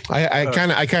 I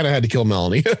kind of had to kill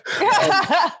Melanie.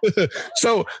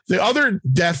 So the other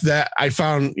death that I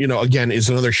found, again, is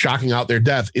another shocking out there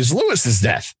death is Lewis's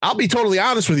death. I'll be totally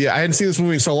honest with you. I hadn't seen this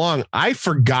movie in so long. I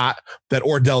forgot that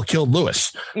Ordell killed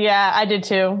Lewis. Yeah, I did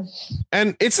too.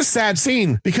 And it's a sad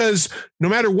scene because no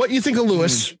matter what you think of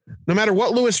Lewis, no matter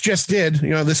what Lewis just did,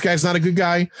 this guy's not a good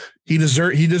guy. He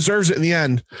deserves it in the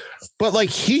end. But like,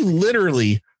 he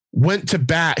literally went to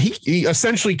bat. He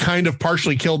essentially kind of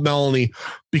partially killed Melanie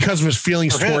because of his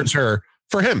feelings towards her,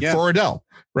 for Ordell.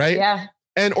 Right. Yeah.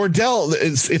 And Ordell,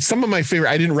 it's some of my favorite.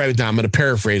 I didn't write it down. I'm going to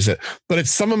paraphrase it, but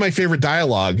it's some of my favorite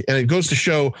dialogue. And it goes to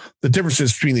show the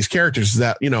differences between these characters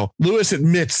that, Lewis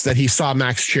admits that he saw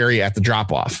Max Cherry at the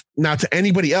drop off. Now, to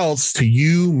anybody else, to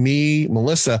you, me,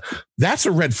 Melissa, that's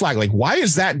a red flag. Like, why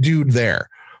is that dude there?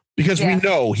 Because we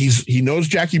know he knows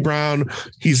Jackie Brown.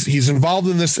 He's involved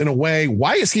in this in a way.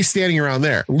 Why is he standing around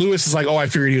there? Lewis is like, oh, I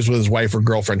figured he was with his wife or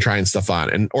girlfriend trying stuff on.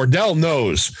 And Ordell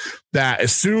knows that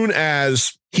as soon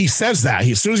as he says that,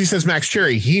 as soon as he says Max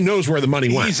Cherry, he knows where the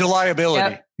money went. He's a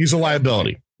liability. Yep. He's a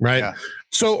liability, right? Yeah.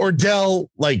 So Ordell,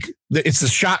 like, it's a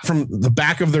shot from the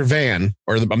back of their van,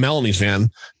 or Melanie's van,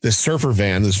 this surfer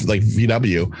van, this like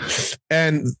VW,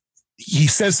 and he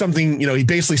says something, he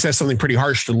basically says something pretty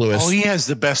harsh to Lewis. Oh, he has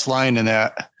the best line in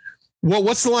that. Well,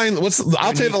 what's the line?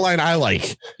 I'll tell you the line I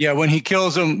like. Yeah, when he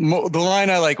kills him, the line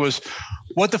I like was,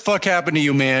 "What the fuck happened to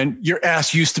you, man? Your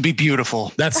ass used to be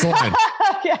beautiful." That's the line.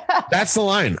 That's the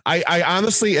line. I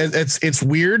honestly, it's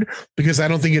weird because I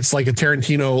don't think it's like a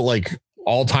Tarantino, like,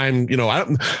 all time,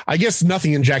 I guess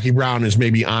nothing in Jackie Brown is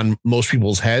maybe on most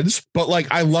people's heads, but like,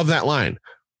 I love that line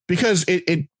because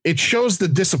it shows the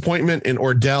disappointment in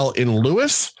Ordell in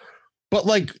Lewis, but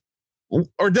like,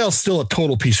 Ordell's still a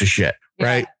total piece of shit.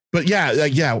 Right. But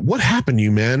what happened to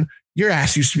you, man? Your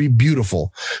ass used to be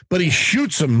beautiful. But he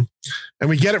shoots him and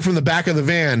we get it from the back of the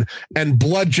van and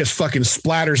blood just fucking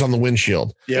splatters on the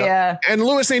windshield. Yeah. And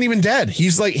Lewis ain't even dead.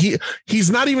 He's like, he's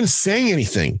not even saying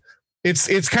anything.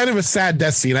 It's kind of a sad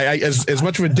death scene. As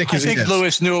much of a dick as he is. I think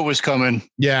Lewis knew it was coming.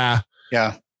 Yeah.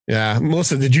 Yeah. Yeah.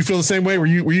 Melissa, did you feel the same way? Were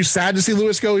you sad to see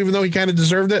Lewis go, even though he kind of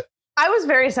deserved it? I was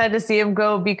very sad to see him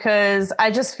go because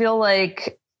I just feel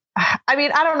like, I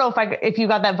mean, I don't know if you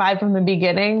got that vibe from the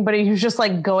beginning, but he was just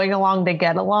like going along to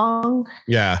get along.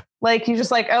 Yeah. Like, he's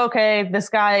just like, okay, this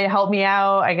guy helped me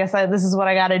out. I guess this is what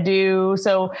I got to do.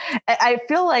 So I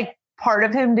feel like part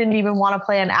of him didn't even want to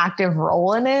play an active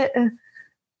role in it.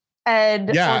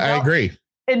 And I agree.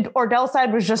 And Ordell's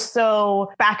side was just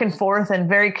so back and forth and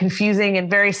very confusing and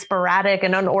very sporadic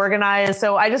and unorganized.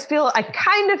 So I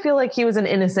kind of feel like he was an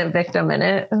innocent victim in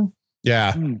it.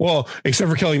 Yeah. Well, except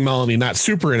for killing Melanie, not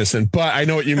super innocent, but I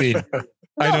know what you mean.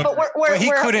 But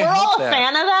we're all a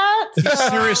fan of that. So.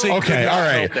 Seriously. Okay. All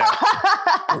right.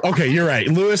 Okay. You're right.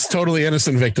 Lewis, totally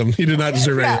innocent victim. He did not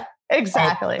deserve anything.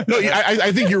 Exactly. No,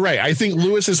 I think you're right. I think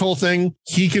Lewis's whole thing,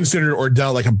 he considered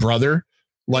Ordell like a brother.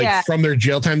 From their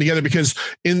jail time together, because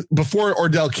before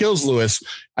Ordell kills Lewis,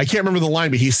 I can't remember the line,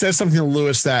 but he says something to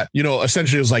Lewis that,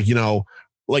 essentially was like,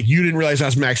 like, you didn't realize I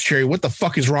was Max Cherry. What the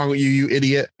fuck is wrong with you, you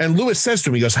idiot? And Lewis says to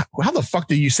him, he goes, how the fuck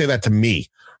did you say that to me?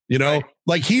 Right.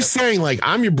 Like, he's saying, like,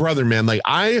 I'm your brother, man. Like,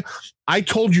 I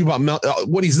told you about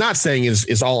what he's not saying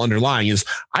is all underlying is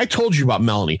I told you about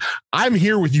Melanie. I'm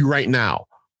here with you right now.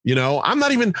 I'm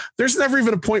not even, there's never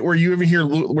even a point where you ever hear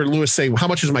where Lewis say, how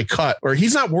much is my cut? Or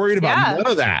he's not worried about none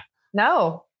of that.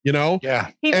 No. Yeah.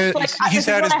 He's had his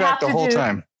back the whole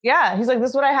time. Yeah, he's like,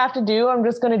 this is what I have to do. I'm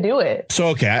just going to do it. So,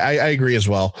 okay, I agree as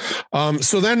well.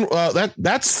 So then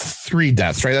that's 3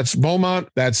 deaths, right? That's Beaumont,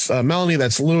 that's Melanie,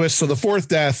 that's Lewis. So the 4th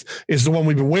death is the one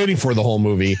we've been waiting for the whole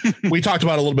movie. We talked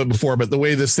about it a little bit before, but the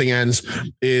way this thing ends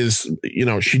is,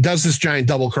 she does this giant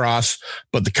double cross,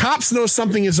 but the cops know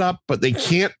something is up, but they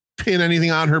can't pin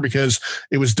anything on her because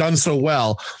it was done so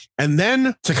well. And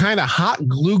then to kind of hot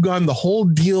glue gun the whole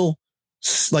deal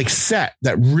like set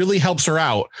that really helps her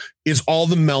out is all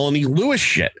the Melanie Lewis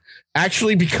shit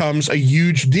actually becomes a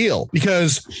huge deal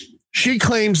because she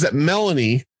claims that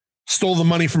Melanie stole the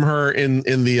money from her in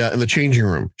the changing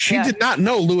room. She did not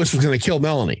know Lewis was going to kill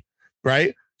Melanie.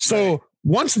 Right. So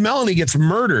once Melanie gets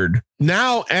murdered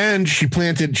now, and she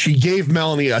gave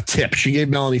Melanie a tip. She gave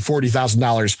Melanie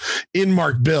 $40,000 in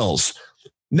marked bills.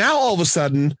 Now, all of a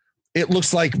sudden, it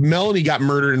looks like Melanie got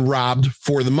murdered and robbed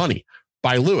for the money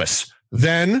by Lewis.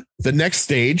 Then the next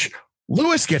stage,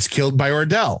 Lewis gets killed by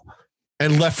Ordell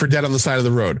and left for dead on the side of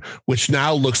the road, which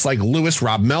now looks like Lewis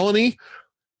robbed Melanie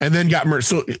and then got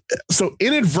murdered. So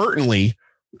inadvertently,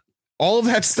 all of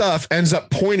that stuff ends up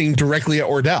pointing directly at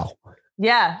Ordell.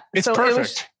 Yeah. It's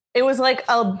perfect. It was like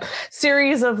a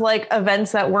series of like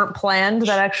events that weren't planned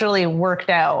that actually worked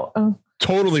out.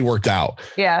 Totally worked out.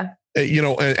 Yeah.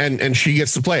 And she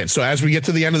gets to play it. So as we get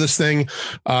to the end of this thing,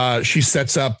 she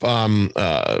sets up,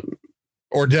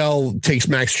 Ordell takes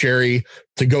Max Cherry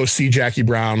to go see Jackie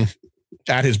Brown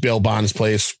at his bail bonds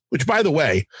place, which, by the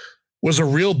way, was a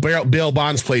real bail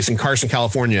bonds place in Carson,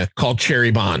 California called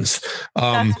Cherry Bonds.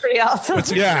 That's pretty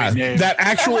awesome. Yeah, that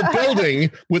actual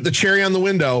building with the cherry on the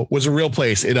window was a real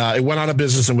place. It went out of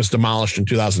business and was demolished in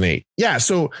 2008. Yeah,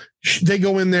 so they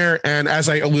go in there, and as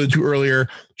I alluded to earlier,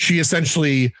 she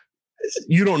essentially,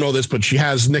 you don't know this, but she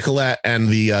has Nicolette and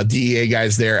the DEA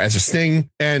guys there as a sting,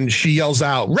 and she yells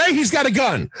out, "Ray, he's got a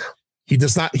gun." He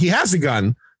does not. He has a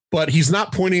gun, but he's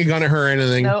not pointing a gun at her or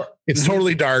anything. Nope. It's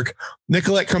totally dark.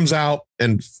 Nicolette comes out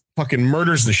and fucking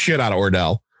murders the shit out of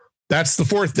Ordell. That's the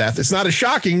 4th death. It's not as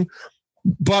shocking,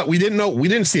 but we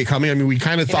didn't see it coming. I mean, we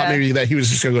kind of thought maybe that he was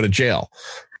just going to go to jail.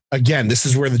 Again, this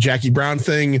is where the Jackie Brown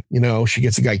thing, she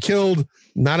gets a guy killed.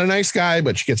 Not a nice guy,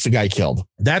 but she gets the guy killed.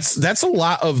 That's a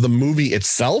lot of the movie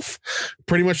itself,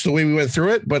 pretty much the way we went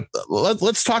through it. But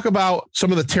let's talk about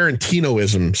some of the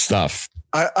Tarantinoism stuff.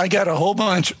 I got a whole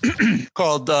bunch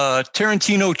called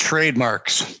Tarantino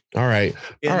trademarks. All right.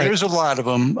 There's a lot of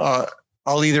them.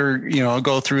 I'll either,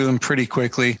 go through them pretty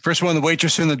quickly. First one, the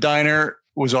waitress in the diner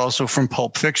was also from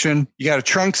Pulp Fiction. You got a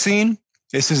trunk scene.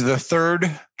 This is the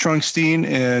 3rd trunk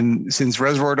scene since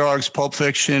Reservoir Dogs, Pulp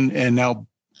Fiction, and now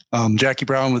Jackie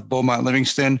Brown with Beaumont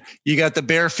Livingston. You got the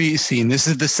bare feet scene. This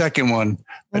is the 2nd one.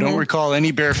 I don't recall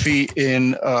any bare feet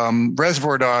in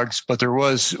Reservoir Dogs, but there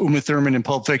was Uma Thurman in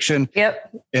Pulp Fiction.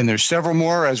 Yep. And there's several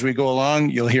more as we go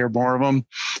along. You'll hear more of them.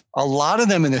 A lot of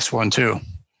them in this one too.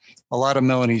 A lot of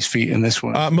Melanie's feet in this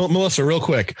one. Melissa, real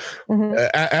quick,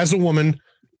 as a woman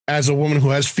who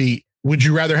has feet, would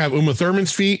you rather have Uma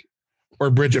Thurman's feet or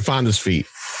Bridget Fonda's feet?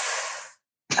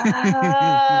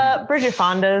 Bridget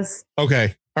Fonda's.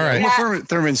 Okay. All right. Uma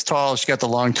Thurman's tall. She got the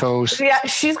long toes. Yeah,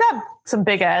 she's got some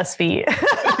big ass feet. I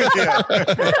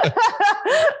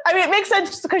mean, it makes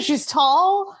sense because she's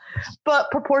tall, but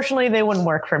proportionally they wouldn't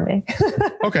work for me.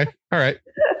 Okay. All right.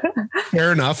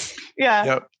 Fair enough. Yeah.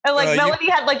 Yep. And like Melanie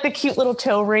had like the cute little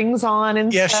toe rings on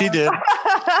and stuff. She did.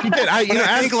 She did.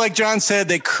 I think like John said,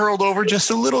 they curled over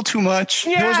just a little too much.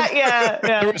 Yeah.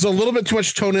 There was a little bit too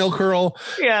much toenail curl.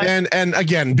 Yeah. And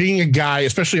again, being a guy,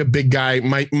 especially a big guy,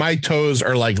 my toes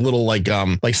are like little like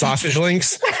sausage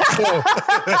links. So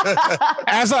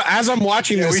as I'm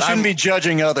watching this, we shouldn't be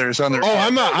judging others on their.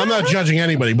 I'm not judging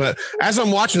anybody, but as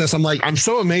I'm watching this, I'm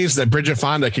so amazed that Bridget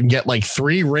Fonda can get like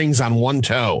 3 rings on one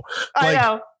toe. I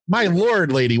know. My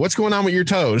Lord, lady, what's going on with your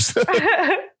toes?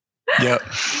 Yep.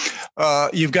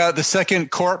 You've got the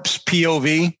second corpse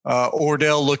POV,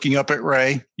 Ordell looking up at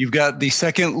Ray. You've got the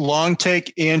second long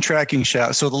take and tracking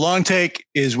shot. So the long take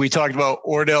is we talked about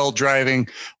Ordell driving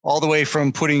all the way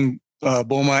from putting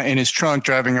Beaumont in his trunk,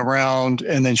 driving around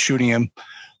and then shooting him.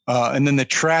 And then the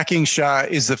tracking shot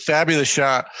is the fabulous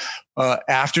shot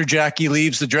after Jackie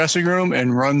leaves the dressing room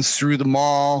and runs through the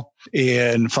mall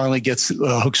and finally gets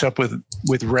hooks up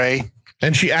with Ray.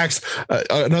 And she acts,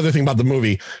 another thing about the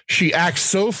movie, she acts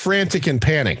so frantic and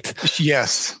panicked.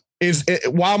 Yes.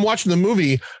 While I'm watching the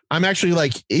movie, I'm actually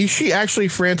like, is she actually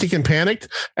frantic and panicked?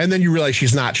 And then you realize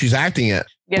she's not, she's acting it.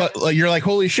 Yep. But you're like,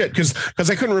 holy shit. Cause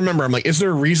I couldn't remember. I'm like, is there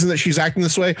a reason that she's acting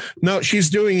this way? No, she's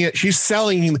doing it. She's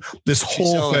selling this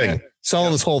whole thing.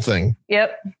 Selling this whole thing.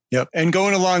 Yep. And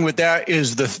going along with that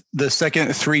is the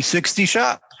second 360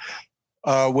 shot.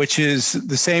 which is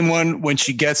the same one when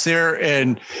she gets there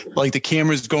and like the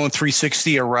camera's going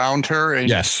 360 around her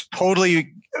and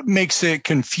totally makes it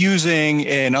confusing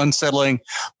and unsettling.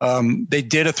 They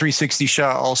did a 360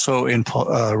 shot also in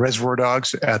Reservoir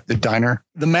Dogs at the diner.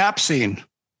 The map scene.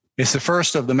 It's the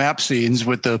first of the map scenes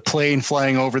with the plane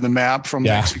flying over the map from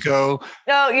Mexico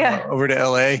over to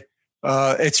LA.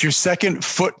 It's your second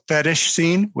foot fetish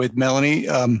scene with Melanie.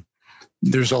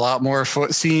 There's a lot more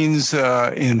foot scenes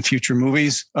in future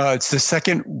movies. It's the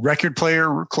second record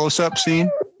player close-up scene.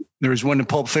 There was one in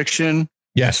Pulp Fiction.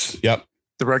 Yes. Yep.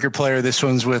 The record player. This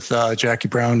one's with Jackie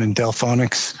Brown and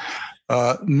Delphonics.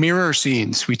 Mirror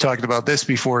scenes. We talked about this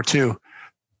before too.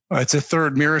 It's a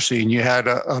third mirror scene. You had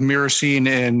a mirror scene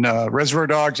in Reservoir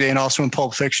Dogs and also in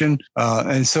Pulp Fiction.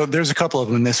 And so there's a couple of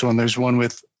them in this one. There's one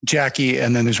with Jackie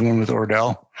and then there's one with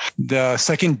Ordell. The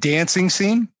second dancing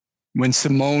scene when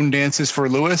Simone dances for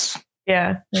Lewis.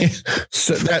 Yeah.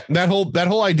 So that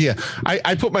whole idea,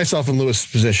 I put myself in Lewis'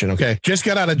 position. Okay. Just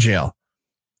got out of jail.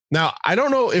 Now, I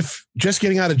don't know if just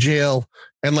getting out of jail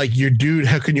and like your dude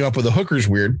hooking you up with a hooker is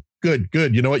weird. Good.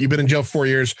 You know what? You've been in jail 4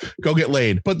 years. Go get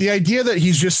laid. But the idea that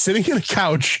he's just sitting on a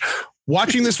couch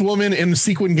watching this woman in a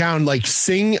sequin gown, like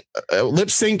sing, lip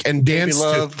sync and dance.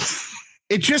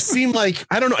 It just seemed like,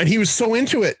 I don't know. And he was so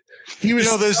into it. He was,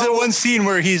 there's that one scene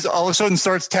where he's all of a sudden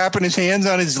starts tapping his hands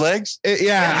on his legs.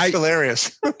 It's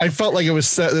hilarious. I felt like it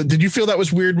was, did you feel that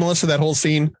was weird, Melissa, that whole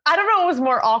scene? I don't know. It was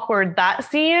more awkward, that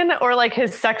scene or like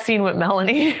his sex scene with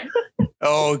Melanie.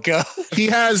 Oh God. He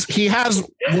has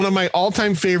one of my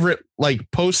all-time favorite like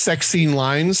post-sex scene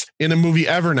lines in a movie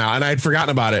ever now, and I had forgotten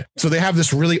about it. So they have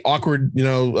this really awkward,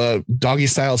 doggy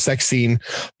style sex scene,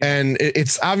 and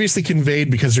it's obviously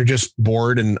conveyed because they're just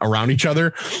bored and around each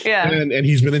other. Yeah. And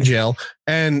he's been in jail,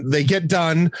 and they get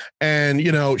done, and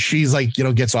she's like,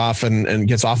 gets off and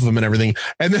gets off of him and everything.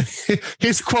 And then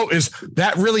his quote is,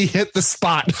 "That really hit the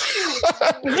spot."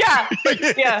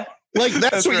 Yeah. Like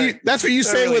that's what you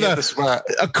say really with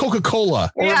a Coca-Cola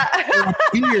or a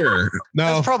beer. No,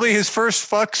 that's probably his first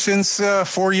fuck since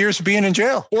 4 years of being in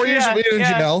jail. 4 years of being in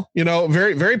jail.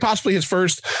 Very, very possibly his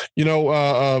first,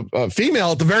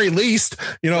 female at the very least.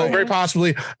 Very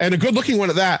possibly, and a good-looking one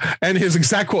at that. And his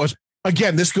exact quote,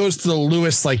 again, this goes to the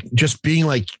Lewis, like just being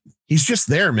like he's just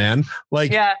there, man.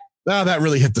 Like, oh, that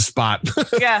really hit the spot.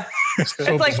 Yeah. It's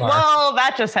so like, bizarre. Well,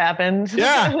 that just happened.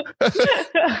 Yeah.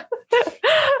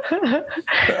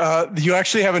 You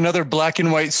actually have another black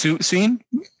and white suit scene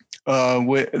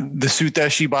with the suit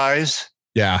that she buys.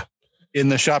 Yeah. In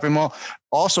the shopping mall.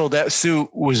 Also, that suit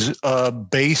was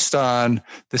based on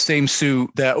the same suit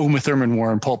that Uma Thurman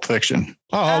wore in Pulp Fiction.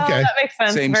 Oh, okay. That makes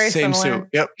sense. Same similar. suit.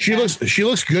 Yep. She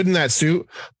looks good in that suit,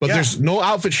 but there's no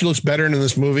outfit she looks better in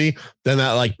this movie than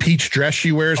that like peach dress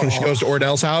she wears when she goes to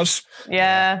Ordell's house.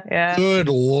 Yeah. Good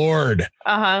Lord.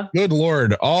 Good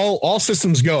Lord. All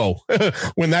systems go.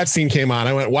 When that scene came on,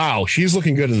 I went, wow, she's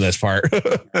looking good in this part.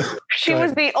 She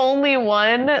was the only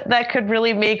one that could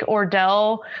really make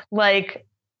Ordell like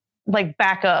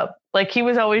back up. Like he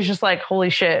was always just like, holy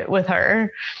shit with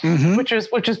her, which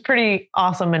was pretty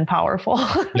awesome and powerful.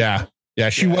 Yeah.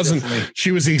 She wasn't, definitely.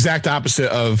 She was the exact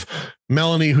opposite of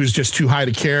Melanie, who's just too high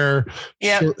to care.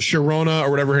 Sharonda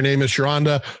or whatever her name is,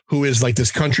 Sharonda, who is like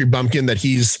this country bumpkin that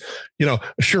he's,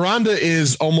 Sharonda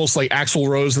is almost like Axl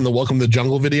Rose in the Welcome to the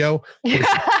Jungle video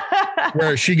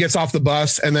where she gets off the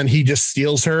bus and then he just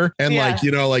steals her. And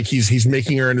he's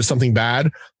making her into something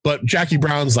bad. But Jackie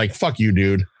Brown's like, fuck you,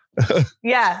 dude.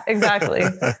 Yeah, exactly.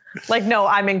 Like, no,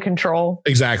 I'm in control.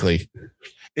 Exactly.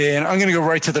 And I'm going to go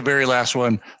right to the very last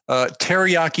one.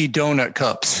 Teriyaki donut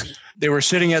cups. They were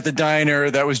sitting at the diner.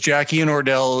 That was Jackie and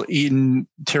Ordell eating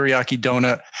teriyaki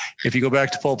donut. If you go back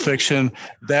to Pulp Fiction,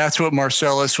 that's what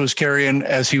Marcellus was carrying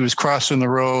as he was crossing the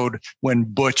road when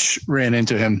Butch ran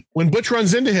into him. When Butch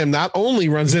runs into him, not only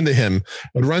runs into him,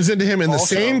 but runs into him in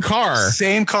also, the same car.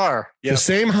 Same car. Yep. The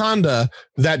same Honda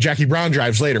that Jackie Brown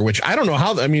drives later, which I don't know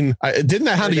how. I mean, didn't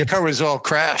that Honda? The car was all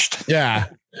crashed. Yeah.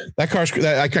 I crashed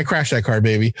that car,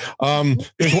 baby.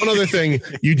 There's one other thing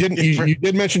you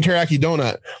did mention teriyaki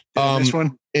donut. This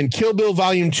one in Kill Bill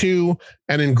Volume 2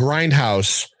 and in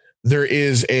Grindhouse, there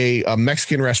is a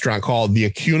Mexican restaurant called the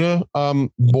Acuna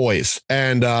Boys,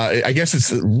 and I guess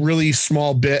it's a really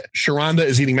small bit. Sharonda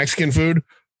is eating Mexican food.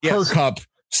 Yes. Her cup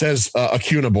says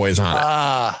Acuna Boys on it.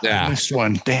 Yeah, this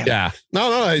one. Damn. Yeah.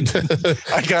 No. I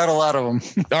got a lot of them.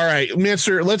 All right,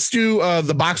 Manser, let's do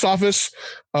the box office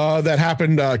that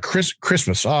happened Christmas.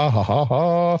 Christmas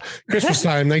time,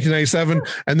 1997,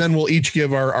 and then we'll each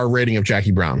give our rating of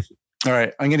Jackie Brown. All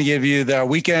right, I'm going to give you the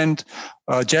weekend.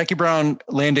 Jackie Brown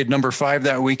landed number 5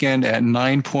 that weekend at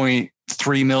 $9.7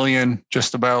 3 million,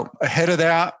 just about. Ahead of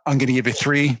that, I'm going to give you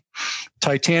 3.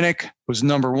 Titanic was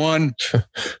number 1.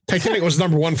 Titanic was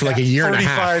number 1 for like a year and a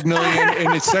half. 35 million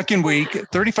in its second week.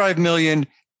 35 million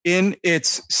in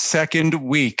its second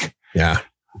week. Yeah.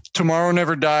 Tomorrow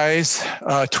Never Dies,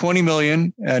 20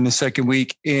 million in the second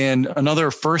week. In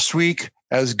another first week,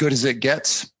 As Good as It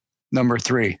Gets, number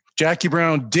 3. Jackie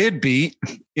Brown did beat,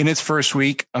 in its first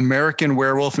week, American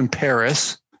Werewolf in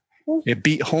Paris. It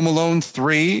beat Home Alone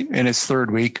 3 in its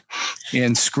third week,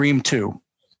 and Scream 2,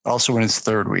 also in its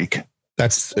third week.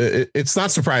 It's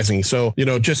not surprising. So,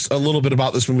 just a little bit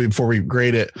about this movie before we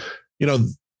grade it.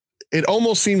 It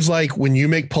almost seems like when you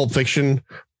make Pulp Fiction,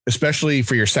 especially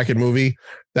for your second movie,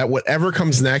 that whatever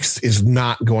comes next is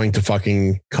not going to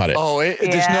fucking cut it. Oh,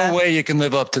 there's no way you can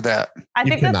live up to that. I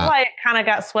think that's why it kind of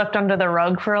got swept under the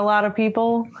rug for a lot of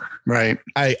people. Right.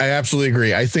 I absolutely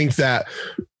agree. I think that,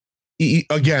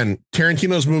 again,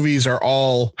 Tarantino's movies are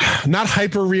all not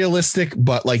hyper realistic,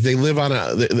 but like they live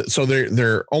on so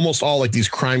they're almost all like these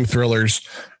crime thrillers.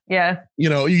 Yeah. You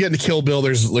get into Kill Bill,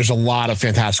 there's a lot of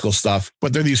fantastical stuff,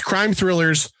 but they're these crime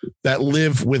thrillers that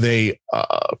live with a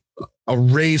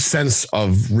raised sense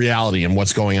of reality and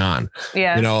what's going on.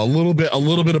 Yeah. A little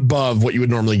bit above what you would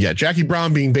normally get. Jackie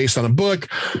Brown being based on a book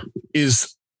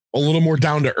is a little more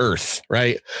down to earth,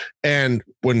 right? And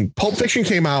when Pulp Fiction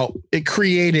came out, it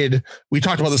created, we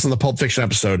talked about this in the Pulp Fiction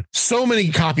episode, so many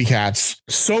copycats,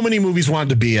 so many movies wanted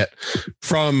to be it,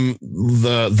 from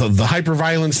the hyper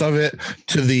violence of it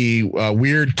to the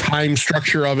weird time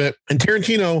structure of it. And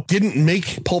Tarantino didn't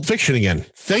make Pulp Fiction again.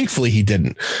 Thankfully, he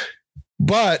didn't.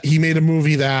 But he made a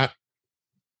movie that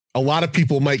a lot of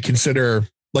people might consider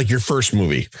like your first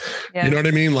movie. Yeah. You know what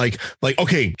I mean? Like,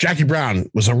 okay, Jackie Brown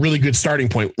was a really good starting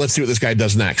point. Let's see what this guy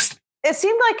does next. It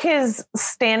seemed like his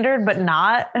standard, but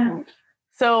not.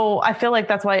 So I feel like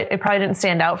that's why it probably didn't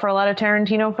stand out for a lot of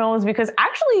Tarantino films, because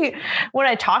actually when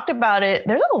I talked about it,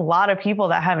 there's a lot of people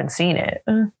that haven't seen it.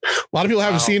 A lot of people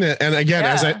haven't seen it. And again,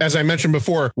 as I mentioned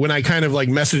before, when I kind of like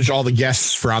messaged all the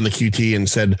guests for On the QT and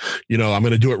said, I'm going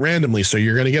to do it randomly. So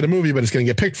you're going to get a movie, but it's going to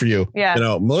get picked for you. Yeah.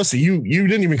 Melissa, you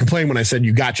didn't even complain when I said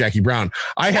you got Jackie Brown.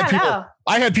 I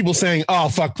had people saying, "Oh,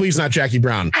 fuck, please not Jackie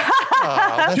Brown."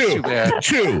 That's too bad.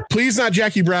 2, please not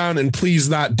Jackie Brown, and please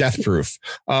not Death Proof.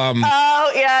 No.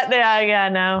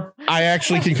 I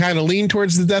actually can kind of lean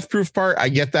towards the Death Proof part. I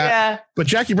get that. Yeah. But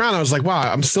Jackie Brown, I was like,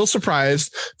 wow, I'm still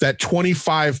surprised that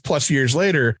 25 plus years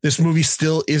later, this movie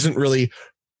still isn't really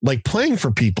like playing for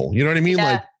people. You know what I mean?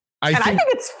 Yeah. Like, I think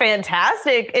it's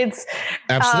fantastic. It's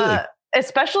absolutely,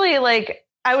 especially like,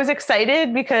 I was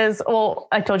excited because,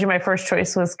 I told you my first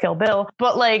choice was Kill Bill,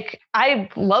 but like, I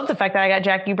love the fact that I got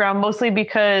Jackie Brown mostly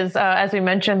because, as we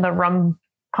mentioned, the Rum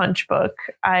Punch book.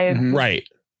 Right.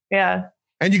 Yeah.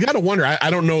 And you got to wonder, I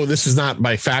don't know, this is not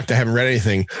by fact, I haven't read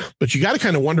anything, but you got to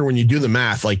kind of wonder when you do the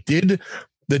math, like, did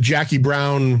the Jackie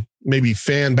Brown maybe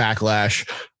fan backlash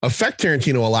affect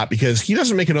Tarantino a lot, because he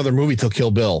doesn't make another movie till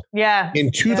Kill Bill. Yeah.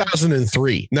 In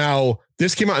 2003. Yeah. Now,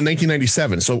 this came out in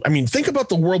 1997. So, I mean, think about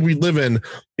the world we live in.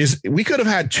 Is we could have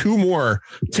had 2 more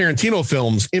Tarantino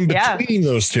films in between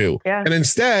those 2. Yeah. And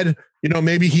instead,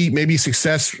 maybe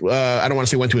success, I don't want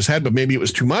to say went to his head, but maybe it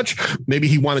was too much. Maybe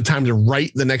he wanted time to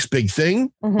write the next big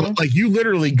thing. Mm-hmm. But like, you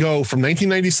literally go from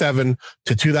 1997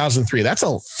 to 2003. That's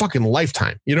a fucking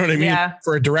lifetime. You know what I mean? Yeah.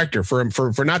 For a director,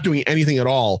 for not doing anything at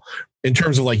all in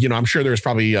terms of like, I'm sure there's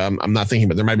probably, I'm not thinking,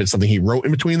 but there might have been something he wrote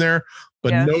in between there,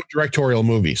 but no directorial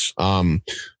movies.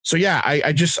 So yeah,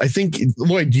 I think,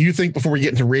 Lloyd, do you think, before we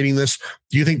get into rating this,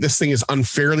 do you think this thing is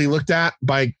unfairly looked at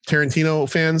by Tarantino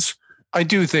fans? I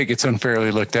do think it's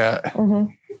unfairly looked at.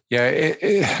 Mm-hmm.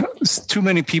 Yeah, too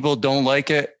many people don't like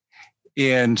it,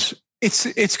 and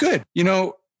it's good.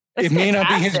 It may not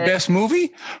be his best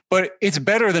movie, but it's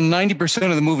better than 90%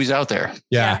 of the movies out there.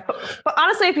 Yeah. But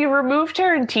honestly, if you remove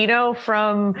Tarantino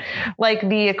from like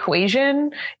the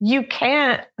equation, you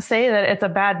can't say that it's a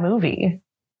bad movie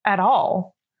at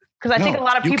all. Because I think a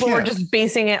lot of people were just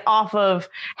basing it off of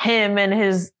him and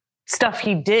his stuff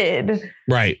he did.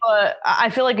 Right. But I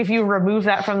feel like if you remove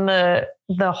that from the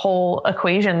whole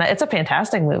equation, that it's a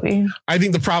fantastic movie. I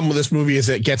think the problem with this movie is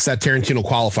it gets that Tarantino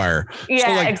qualifier.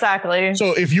 Yeah, exactly.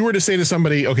 So if you were to say to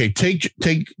somebody, okay, take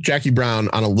Jackie Brown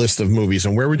on a list of movies,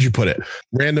 and where would you put it?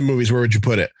 Random movies, where would you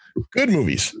put it? Good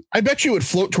movies. I bet you would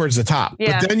float towards the top.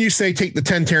 Yeah. But then you say, take the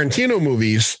 10 Tarantino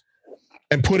movies,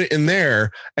 and put it in there.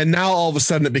 And now all of a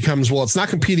sudden it becomes, well, it's not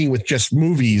competing with just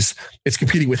movies. It's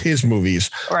competing with his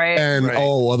movies. Right. And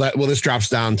this drops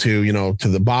down to, to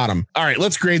the bottom. All right,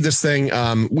 let's grade this thing.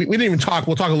 We didn't even talk.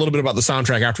 We'll talk a little bit about the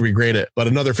soundtrack after we grade it, but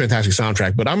another fantastic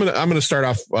soundtrack. But I'm going to start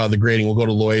off the grading. We'll go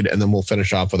to Lloyd and then we'll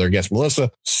finish off with our guest, Melissa.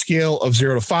 Scale of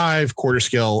 0 to 5. Quarter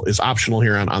scale is optional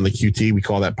here on the QT. We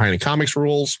call that Pint O'Comics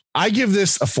rules. I give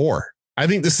this a 4. I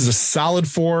think this is a solid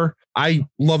 4. I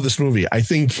love this movie. I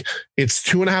think it's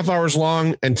 2.5 hours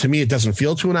long. And to me, it doesn't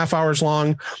feel 2.5 hours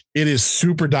long. It is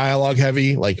super dialogue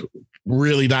heavy, like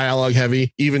really dialogue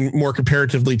heavy, even more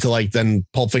comparatively to than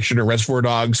Pulp Fiction or Reservoir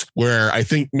Dogs, where I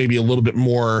think maybe a little bit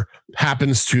more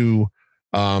happens to,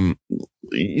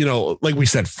 like we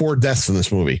said, 4 deaths in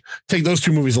this movie. Take those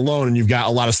 2 movies alone and you've got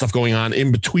a lot of stuff going on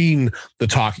in between the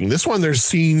talking. This one, there's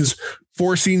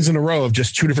 4 scenes in a row of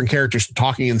just 2 different characters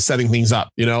talking and setting things up,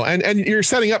 and you're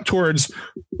setting up towards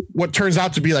what turns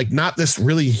out to be not this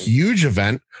really huge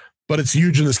event, but it's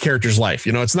huge in this character's life.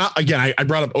 It's not, again, I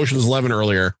brought up Ocean's 11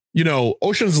 earlier.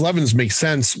 Ocean's 11's makes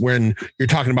sense when you're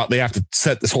talking about they have to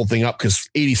set this whole thing up because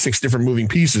 86 different moving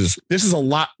pieces. This is a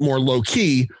lot more low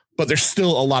key, but there's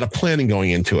still a lot of planning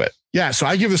going into it. Yeah, so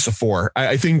I give this a 4.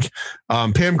 I think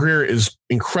Pam Grier is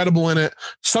incredible in it.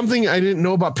 Something I didn't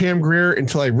know about Pam Grier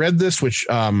until I read this, which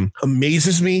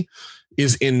amazes me,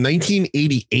 is in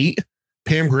 1988,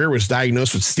 Pam Grier was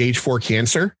diagnosed with stage 4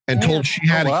 cancer and told she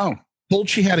had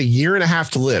a year and a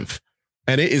half to live.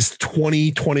 And it is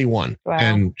 2021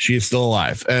 and she is still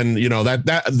alive. And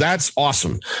that's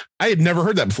awesome. I had never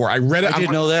heard that before. I read it. I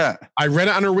didn't know that. I read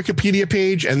it on her Wikipedia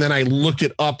page and then I looked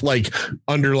it up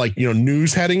under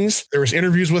news headings. There was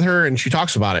interviews with her and she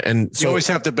talks about it. And so you always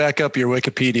have to back up your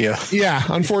Wikipedia. Yeah,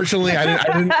 unfortunately,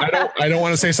 I don't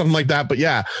want to say something like that, but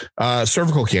yeah,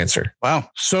 cervical cancer. Wow.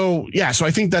 So yeah, so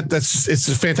I think it's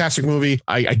a fantastic movie.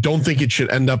 I don't think it should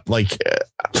end up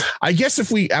I guess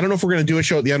I don't know if we're going to do a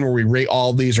show at the end where we rate all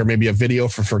of these or maybe a video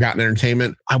for Forgotten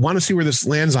Entertainment. I want to see where this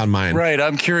lands on mine. Right.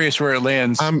 I'm curious where it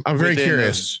lands. I'm very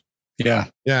curious. Yeah.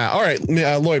 All right.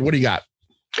 Lloyd, what do you got?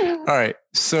 All right.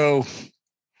 So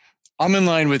I'm in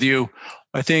line with you.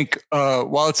 I think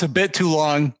while it's a bit too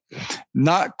long,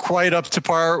 not quite up to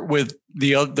par with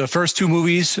the first 2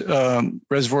 movies,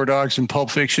 Reservoir Dogs and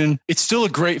Pulp Fiction, it's still a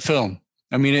great film.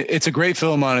 I mean, it's a great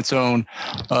film on its own.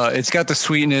 It's got the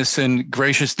sweetness and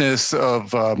graciousness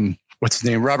of what's his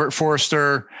name, Robert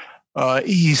Forster.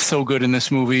 He's so good in this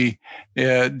movie.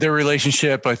 Their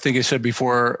relationship, I think I said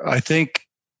before,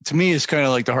 to me is kind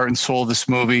of like the heart and soul of this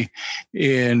movie.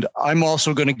 And I'm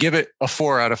also going to give it a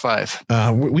 4 out of 5.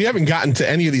 We haven't gotten to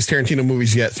any of these Tarantino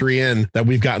movies yet, 3 in, that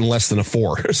we've gotten less than a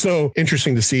 4. So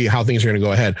interesting to see how things are going to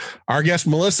go ahead. Our guest,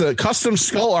 Melissa, custom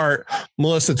skull art.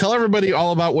 Melissa, tell everybody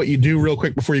all about what you do real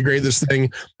quick before you grade this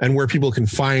thing and where people can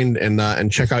find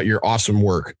and check out your awesome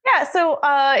work. Yeah, so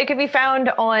it can be found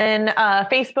on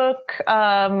Facebook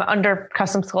under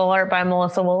Custom Skull Art by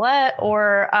Melissa Willette,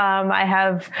 or I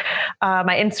have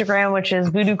my Instagram, which is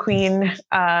Voodoo Queen,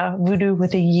 Voodoo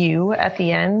with a U at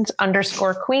the end,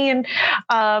 _Queen.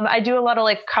 I do a lot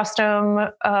of custom,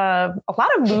 a lot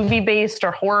of movie-based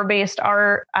or horror-based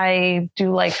art. I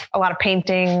do a lot of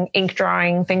painting, ink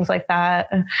drawing, things like that.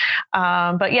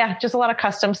 But yeah, just a lot of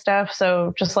custom stuff.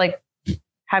 So just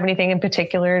have anything in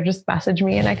particular, just message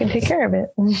me and I can take care of it.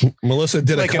 Melissa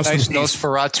did a custom nice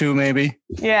Nosferatu, maybe.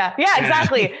 Yeah,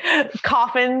 exactly.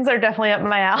 Coffins are definitely up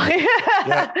my alley.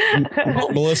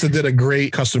 Melissa did a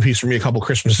great custom piece for me a couple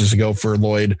Christmases ago for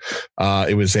Lloyd.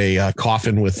 It was a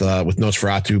coffin with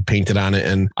Nosferatu painted on it.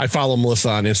 And I follow Melissa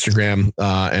on Instagram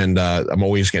and I'm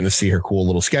always getting to see her cool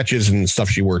little sketches and stuff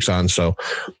she works on. So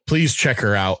please check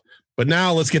her out. But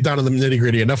now let's get down to the nitty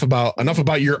gritty. Enough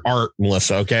about your art,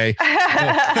 Melissa. Okay.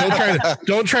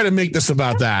 Don't try to make this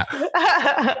about that.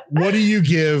 What do you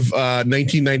give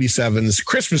 1997's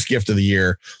Christmas gift of the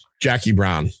year, Jackie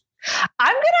Brown?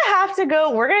 I'm going to have to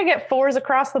go. We're going to get 4s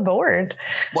across the board.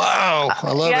 Wow.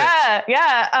 I love it.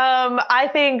 Yeah. I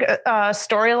think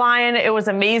storyline, it was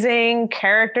amazing.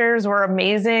 Characters were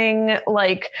amazing.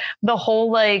 The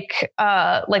whole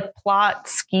plot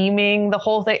scheming, the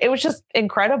whole thing. It was just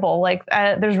incredible.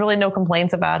 There's really no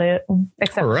complaints about it.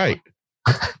 Except all right.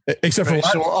 Except for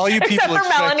so all you people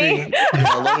expecting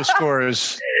low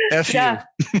scores. F you.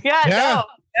 Yeah.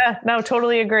 No,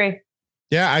 totally agree.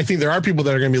 Yeah, I think there are people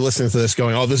that are going to be listening to this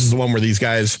going, oh, this is the one where these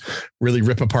guys really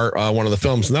rip apart one of the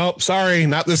films. Nope, sorry,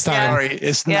 not this time. Sorry,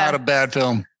 it's not a bad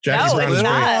film. Jackie's it's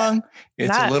not.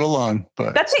 It's a little long,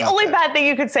 but that's the only bad thing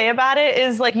you could say about it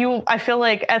is I feel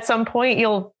like at some point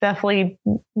you'll definitely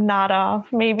nod off,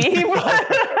 maybe.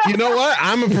 You know what?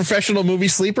 I'm a professional movie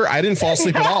sleeper. I didn't fall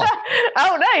asleep at all.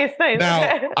 Oh, nice. Now,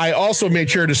 Okay. I also made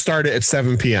sure to start it at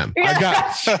 7 p.m.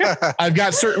 I've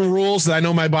got certain rules that I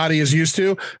know my body is used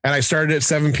to, and I started at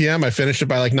 7 p.m. I finished it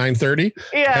by like 9:30.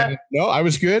 Yeah. And, no, I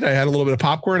was good. I had a little bit of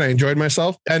popcorn. I enjoyed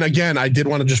myself. And again, I did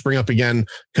want to just bring up again,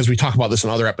 because we talk about this in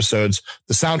other episodes,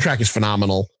 the soundtrack is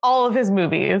phenomenal. All of his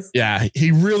movies. Yeah,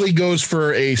 he really goes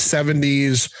for a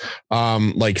 70s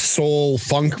like soul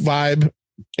funk vibe.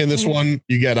 In this one,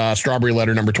 you get Strawberry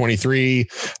Letter number 23,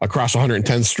 Across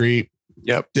 110th Street.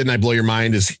 Yep. Didn't I Blow Your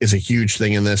Mind is a huge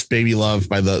thing in this. Baby Love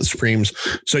by the Supremes.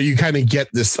 So you kind of get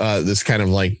this this kind of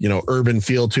like, urban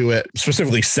feel to it,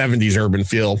 specifically 70s urban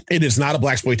feel. It is not a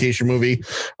blaxploitation movie.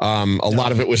 A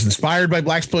lot of it was inspired by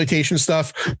blaxploitation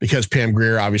stuff because Pam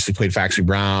Grier obviously played Foxy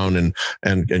Brown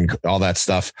and all that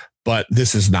stuff. But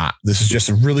this is not. This is just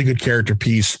a really good character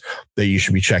piece that you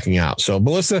should be checking out. So,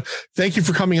 Melissa, thank you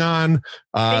for coming on.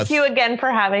 Thank you again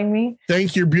for having me.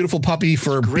 Thank your beautiful puppy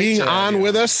for being on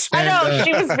with us. I know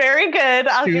she was very good.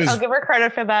 I'll give her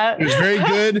credit for that. It was very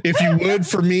good. If you would,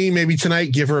 for me, maybe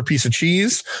tonight, give her a piece of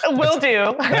cheese. Will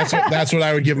do. That's what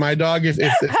I would give my dog if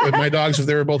my dogs, if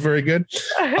they were both very good.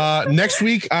 Next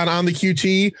week on the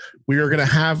QT, we are going to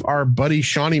have our buddy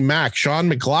Sean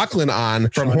McLaughlin on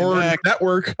from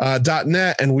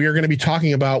HorrorNetwork.net, and we are going to be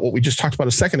talking about what we just talked about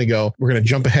a second ago. We're going to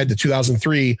jump ahead to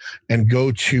 2003 and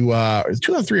go to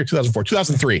 2003 or 2004,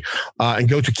 2003, and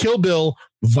go to Kill Bill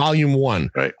Volume 1.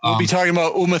 Right. We'll be talking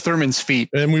about Uma Thurman's feet.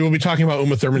 And we will be talking about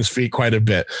Uma Thurman's feet quite a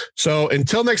bit. So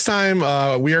until next time,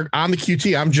 we are on the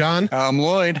QT. I'm John. I'm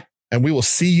Lloyd. And we will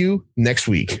see you next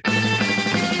week.